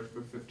that works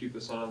for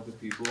 50% of the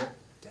people.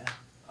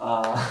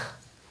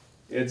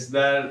 It's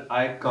that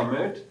I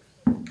commit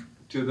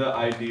to the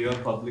idea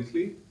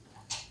publicly.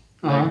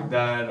 Like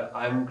that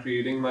I'm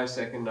creating my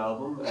second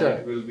album and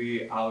it will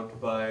be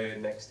out by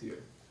next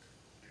year.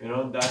 You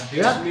know, that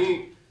gives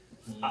me,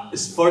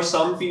 for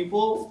some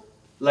people,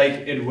 like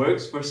it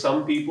works. For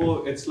some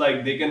people, it's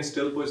like they can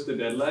still push the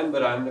deadline,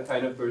 but I'm the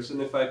kind of person,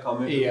 if I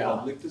commit in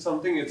public to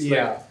something, it's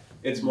like,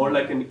 it's more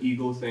like an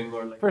ego thing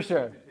or like for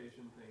sure. Thing.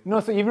 No,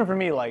 so even for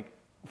me, like,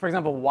 for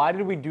example, why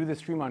did we do the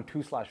stream on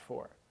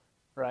 2/4,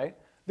 right?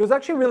 There's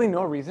actually really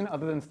no reason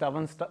other than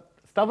Stubborn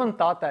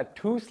thought that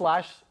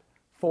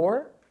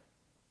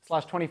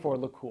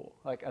 2/4/24 look cool,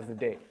 like as the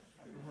date.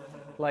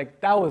 Like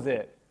that was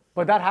it.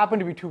 But that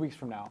happened to be 2 weeks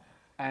from now.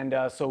 And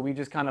so we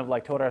just kind of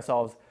like told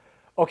ourselves,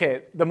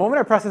 okay, the moment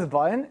I press this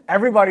button,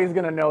 everybody is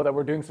gonna know that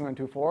we're doing something on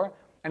 2/4.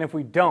 And if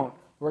we don't,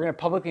 we're gonna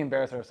publicly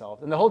embarrass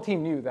ourselves. And the whole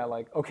team knew that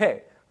like,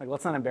 okay, like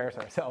let's not embarrass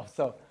ourselves.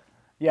 So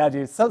yeah,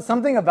 dude,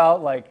 something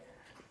about like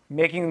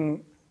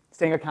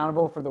staying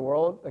accountable for the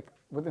world, like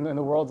in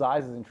the world's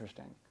eyes is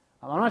interesting.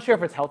 I'm not sure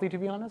if it's healthy to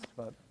be honest,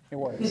 but it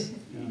works.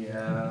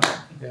 Yeah.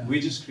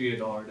 We just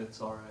create art, it's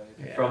all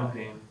right. From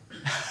pain.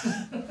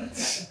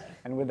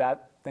 And with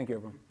that, thank you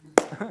everyone.